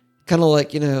 100%, kind of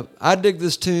like, you know, I dig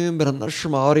this tune, but I'm not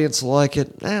sure my audience will like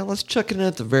it. Let's chuck it in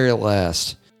at the very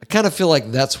last. I kind of feel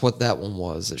like that's what that one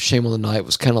was. That Shame on the Night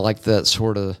was kind of like that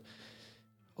sort of,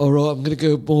 all right, I'm going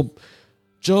to go more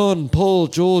John, Paul,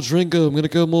 George, Ringo, I'm going to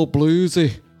go more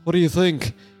bluesy. What do you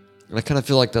think? And I kind of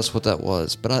feel like that's what that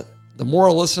was. But the more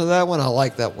I listen to that one, I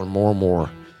like that one more and more.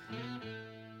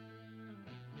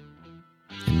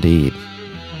 Indeed.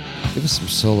 Give us some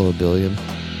solo, Billion.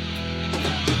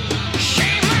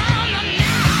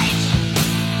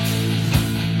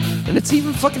 And it's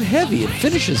even fucking heavy. It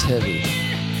finishes heavy.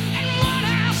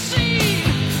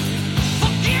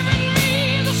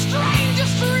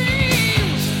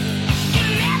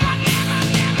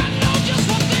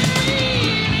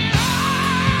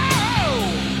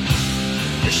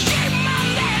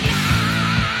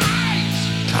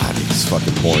 God, he's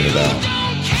fucking pouring it out.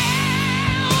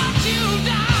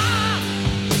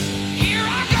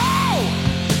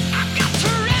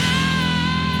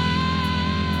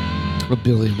 But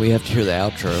Billy, we have to hear the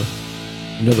outro.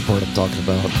 You know the part I'm talking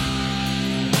about. You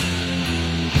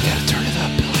gotta turn it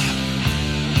up, Billy.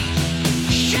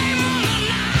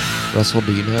 Russell,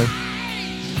 do you know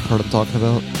the part I'm talking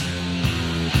about?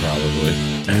 Probably.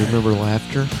 Do you remember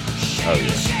Laughter? Oh,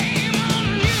 yeah.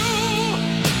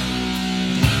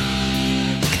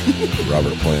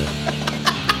 Robert Plant.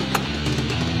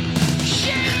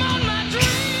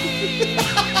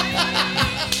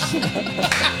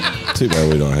 Too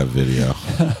bad we don't have video.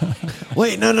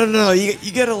 Wait, no.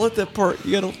 You gotta let that part.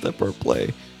 You gotta let that part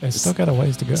play. It's still got a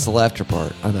ways to go. It's the laughter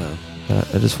part. I know.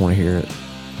 But I just want to hear it.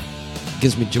 It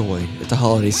gives me joy. It's the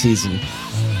holiday season.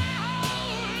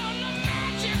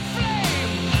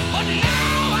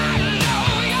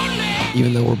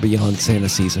 Even though we're beyond Santa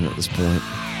season at this point.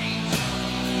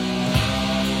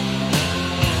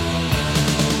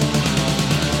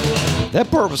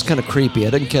 That part was kind of creepy. I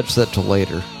didn't catch that till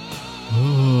later.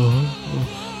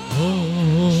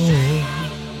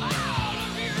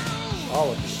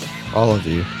 All of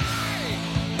you.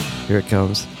 Here it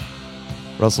comes.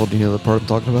 Russell, do you know the part I'm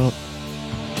talking about?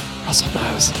 Russell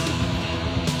knows.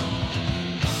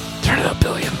 Turn it up,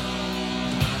 Billion.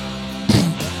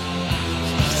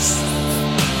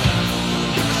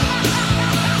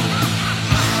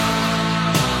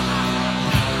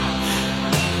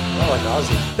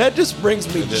 That just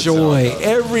brings me joy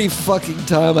every fucking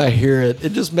time I hear it.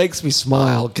 It just makes me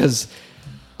smile because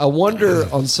I wonder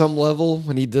on some level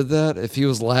when he did that if he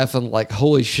was laughing like,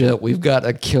 holy shit, we've got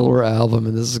a killer album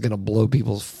and this is going to blow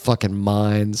people's fucking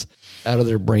minds out of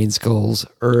their brain skulls.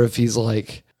 Or if he's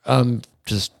like, I'm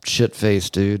just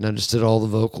shit-faced, dude, and I just did all the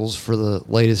vocals for the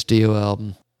latest Dio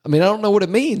album. I mean, I don't know what it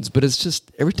means, but it's just,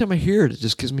 every time I hear it, it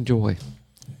just gives me joy.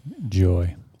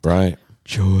 Joy. Right.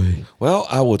 Joy. Well,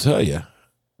 I will tell you,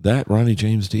 that Ronnie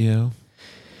James Dio,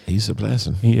 he's a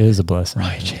blessing. He is a blessing.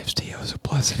 Ronnie James Dio is a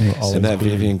blessing. He'll always And that be.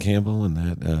 Vivian Campbell and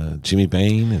that Jimmy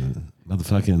Bain and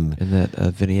motherfucking And that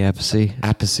Vinny Appice.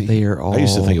 Appice. They are all... I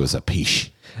used to think it was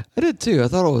Appice. I did too. I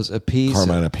thought it was a piece.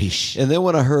 Carmine Appice. And then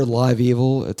when I heard Live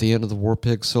Evil at the end of the War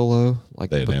Pig solo,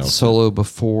 like They the announced solo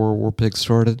before War Pig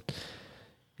started,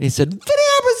 he said, Vinny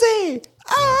Appice!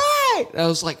 All right! I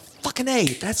was like, fucking A,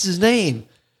 that's his name.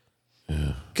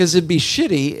 Because it'd be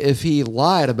shitty if he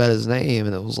lied about his name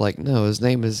and it was like, no, his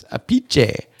name is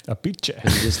Appice. A picture.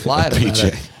 And he just lied about Appice.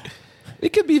 it.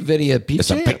 It could be Vinny Appice.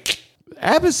 It's a pic.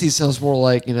 Appice sounds more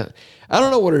like, you know, I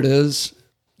don't know what it is.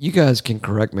 You guys can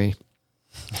correct me.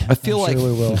 I feel like Sure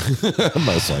we will.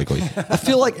 Most likely. I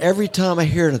feel like every time I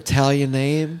hear an Italian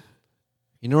name,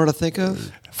 you know what I think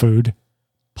of? Food.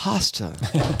 Pasta.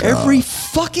 Every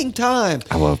fucking time.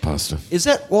 I love pasta. Is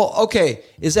that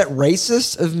is that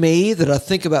racist of me that I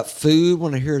think about food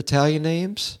when I hear Italian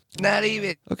names? Not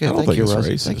even. Okay, I don't thank think you, it's Russ.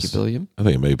 racist. Thank you, Billiam. I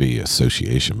think it may be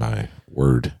association by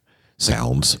word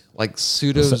sounds. Like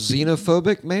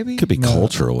pseudo-xenophobic, maybe? Could be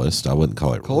culturalist. I wouldn't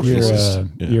call it Culturalist. racist.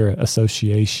 Yeah. You're an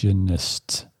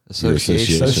associationist. You're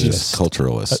Association. associationist,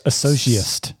 culturalist.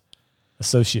 Associast.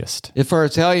 Associast. If our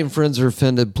Italian friends are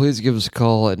offended, please give us a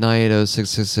call at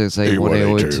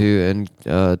 980-666-81802 and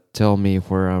tell me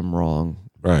where I'm wrong.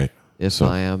 Right. If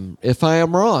I am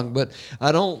wrong, but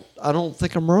I don't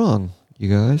think I'm wrong,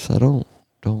 you guys. I don't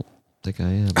think I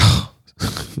am.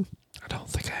 I don't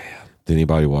think I have. Did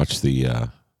anybody watch the?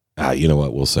 You know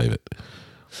what? We'll save it.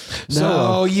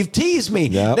 No, you've teased me.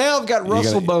 Yep. Now I've got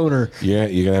Russell Boner. Yeah,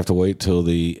 you're gonna have to wait till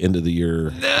the end of the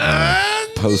year,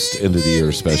 post end of the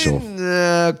year special.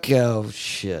 Okay, oh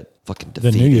shit, fucking The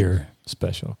defeated. New Year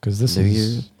special, because this New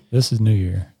is New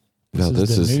Year. No,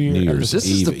 this the is New Year's This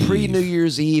is Eve. the pre-New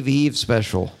Year's Eve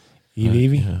special.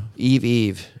 Eve.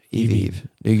 Eve.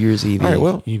 New Year's Eve. All right,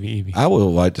 well, Eve. I would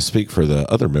like to speak for the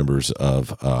other members of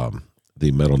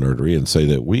the Metal Nerdery and say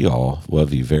that we all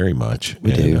love you very much.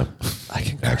 We And, do. I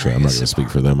can actually, I'm not going to speak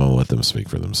for them. I'll let them speak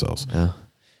for themselves.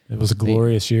 It was a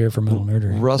glorious year for Metal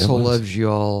Nerdery. Russell loves you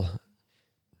all.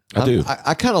 I do.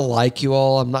 I kind of like you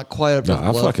all. I'm not quite at the No, I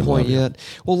love fucking point love you. yet.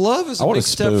 Well, love is a big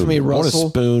step for me, I want Russell. to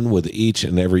spoon with each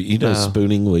and every. You know, No.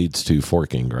 spooning leads to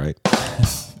forking, right?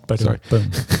 But Sorry. boom.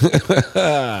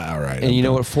 All right. And you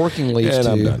know what forking leads And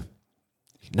to? I'm done.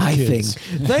 Knifing. Kids.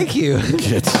 Thank you.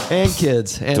 And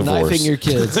kids. And Divorce. knifing your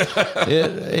kids.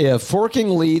 Yeah,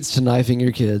 forking leads to knifing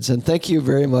your kids. And thank you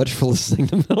very much for listening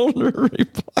to Metal Nerdery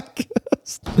Podcast.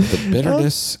 The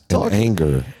bitterness and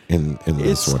anger in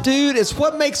this one. Dude, it's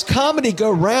what makes comedy go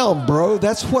round, bro.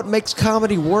 That's what makes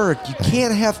comedy work. You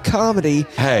can't have comedy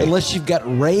unless you've got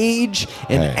rage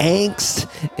and angst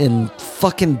and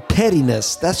fucking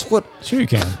pettiness. That's what. Sure you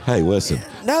can. Hey, listen.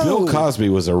 No. Bill Cosby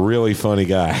was a really funny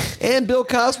guy. And Bill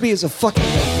Cosby is a fucking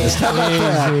rapist. How about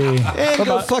that? Easy. And What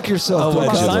go about- fuck yourself.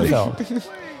 What Bill about Cosby. Seinfeld?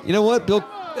 You know what,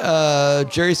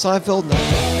 Jerry Seinfeld,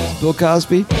 no. Bill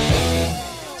Cosby.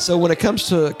 So when it comes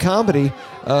to comedy,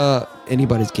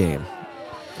 anybody's game.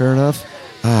 Fair enough.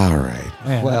 All right.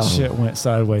 Man, Well, that shit went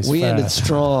sideways We fast. ended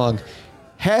strong.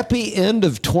 Happy end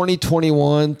of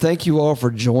 2021. Thank you all for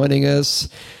joining us.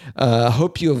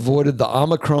 Hope you avoided the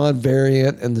Omicron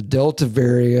variant and the Delta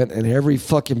variant and every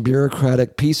fucking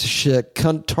bureaucratic piece of shit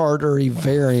cunt-tartary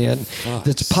variant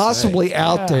that's possibly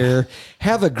out there.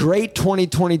 Have a great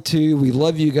 2022. We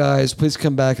love you guys. Please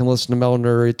come back and listen to Metal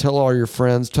Nerdery. Tell all your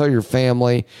friends. Tell your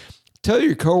family. Tell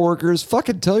your coworkers.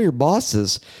 Fucking tell your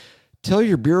bosses. Tell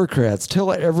your bureaucrats,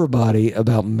 tell everybody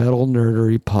about Metal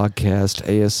Nerdery Podcast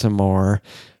ASMR.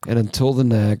 And until the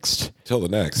next, Till the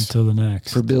next.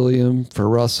 for Billiam, for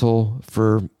Russell,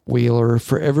 for Wheeler,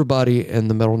 for everybody in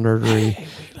the Metal Nerdery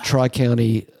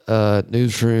Tri-County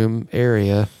newsroom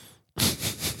area,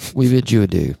 we bid you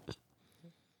adieu.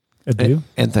 Adieu?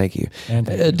 And thank you. And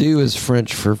thank you. Adieu is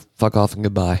French for fuck off and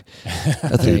goodbye.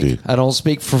 I think. Adieu. I don't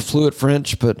speak for fluent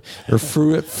French, or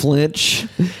fluent Flinch.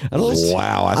 I don't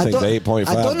Wow, I think the 8.5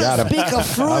 got him. speak a I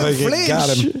fluent think it got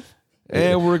him.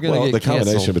 And we're going to Well, get the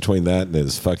combination canceled. between that and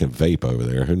his fucking vape over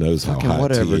there, who knows how Fucking high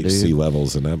whatever, THC dude.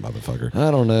 levels in that motherfucker. I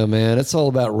don't know, man. It's all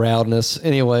about rowdness.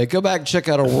 Anyway, go back and check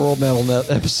out our World Metal Net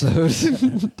episode.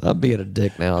 I'm being a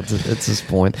dick now. It's this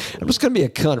point. I'm just going to be a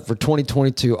cunt for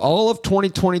 2022. All of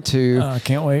 2022. I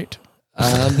can't wait.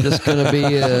 I'm just going to be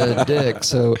a dick.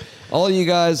 So all you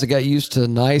guys that got used to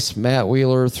nice Matt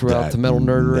Wheeler throughout That the Metal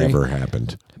Nerdery. never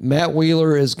happened. Matt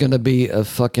Wheeler is going to be a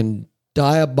fucking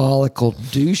diabolical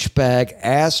douchebag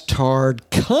ass tard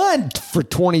cunt for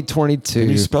 2022.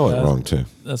 You spell it wrong too.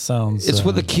 That sounds. It's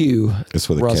with a Q. It's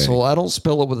with a K. Russell. I don't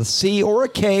spell it with a C or a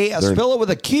K. I spell it with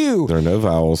a Q. There are no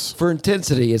vowels. For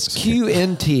intensity, it's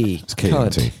QNT. It's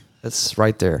KNT. That's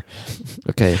right there.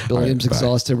 Okay, Billiam's bye.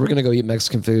 exhausted. We're going to go eat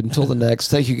Mexican food. Until the next.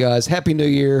 Thank you guys. Happy New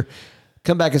Year.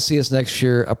 Come back and see us next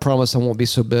year. I promise I won't be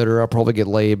so bitter. I'll probably get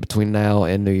laid between now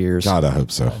and New Year's. God, I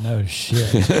hope so. No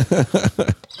shit. Maybe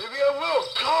I will.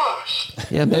 Gosh.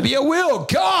 Yeah, maybe I will.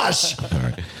 Gosh. All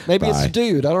right. Maybe it's Bye. a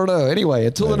dude. I don't know. Anyway,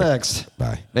 until the next.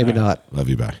 Bye. Maybe not. Love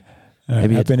you. Bye.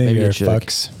 Maybe Happy New maybe a Year, chick.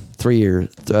 fucks. 3 year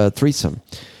threesome.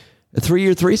 A 3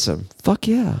 year threesome. Fuck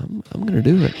yeah. I'm going to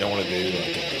do it.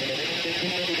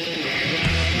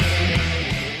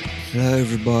 Hello,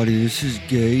 everybody. This is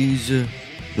Gazer,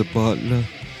 the butler.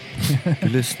 You're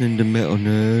listening to Metal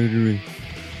Nerdery.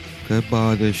 Go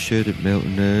buy their shit at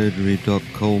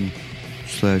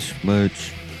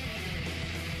metalnerdery.com/merch.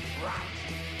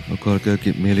 I've got to go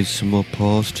get Millie some more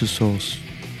pasta sauce.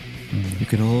 You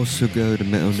can also go to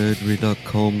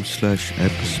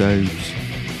metalnerdery.com/episodes,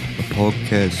 a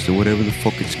podcast, or whatever the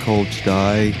fuck it's called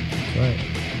today. Right.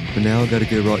 But now I gotta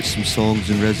go write some songs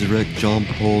and resurrect John,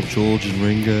 Paul, George, and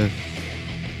Ringo.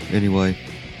 Anyway.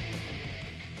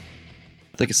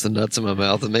 I think it's the nuts in my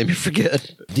mouth that made me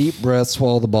forget. Deep breath,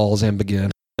 swallow the balls, and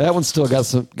begin. That one still got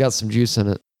some juice in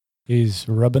it. He's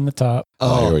rubbing the top.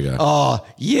 Oh, here we go. Oh,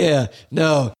 yeah.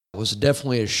 No. It was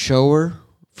definitely a shower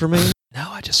for me. No,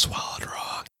 I just swallowed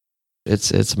wrong. It's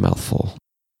a mouthful.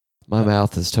 My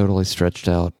mouth is totally stretched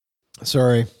out.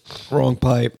 Sorry. Wrong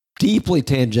pipe. Deeply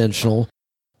tangential,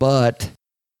 but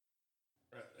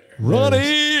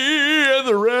Ronnie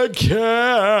my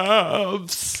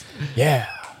calves. Yeah.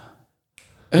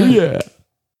 Yeah.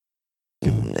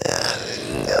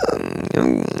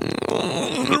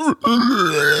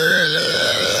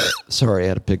 Sorry, I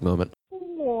had a pig moment.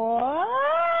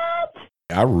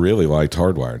 I really liked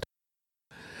Hardwired.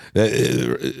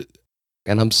 And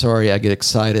I'm sorry I get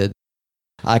excited.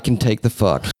 I can take the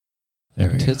fuck. There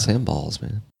we go. Tits and balls,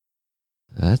 man.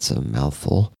 That's a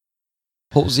mouthful.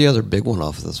 What was the other big one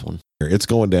off of this one? It's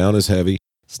going down as heavy.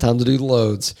 It's time to do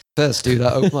loads. Fest, dude.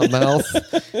 I open my mouth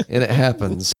and it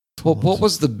happens. What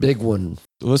was the big one?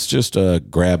 Let's just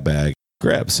grab bag,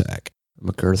 grab sack. I'm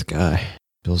a girth guy.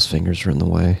 Bill's fingers are in the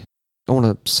way. I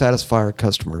want to satisfy our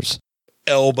customers.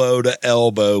 Elbow to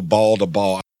elbow, ball to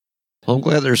ball. Well, I'm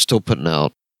glad they're still putting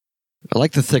out. I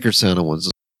like the thicker sounding ones.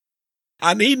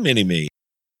 I need mini-me.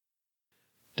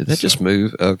 Did that just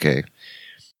move? Okay.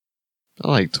 I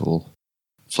like Tool.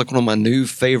 It's like one of my new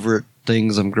favorite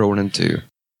things I'm growing into.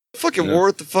 I fucking wore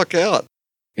it the fuck out.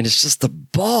 And it's just the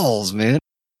balls, man.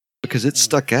 Because it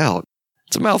stuck out.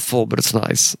 It's a mouthful, but it's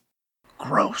nice.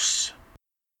 Gross.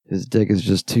 His dick is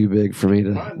just too big for me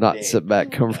to not sit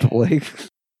back comfortably.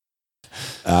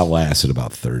 I lasted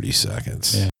about 30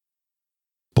 seconds. Yeah.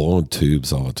 Blowing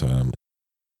tubes all the time.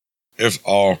 It's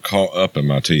all caught up in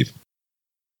my teeth.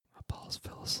 My balls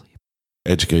fell asleep.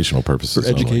 Educational purposes. For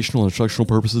educational and instructional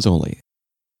purposes only.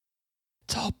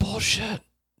 It's all bullshit.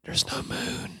 There's no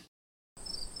moon.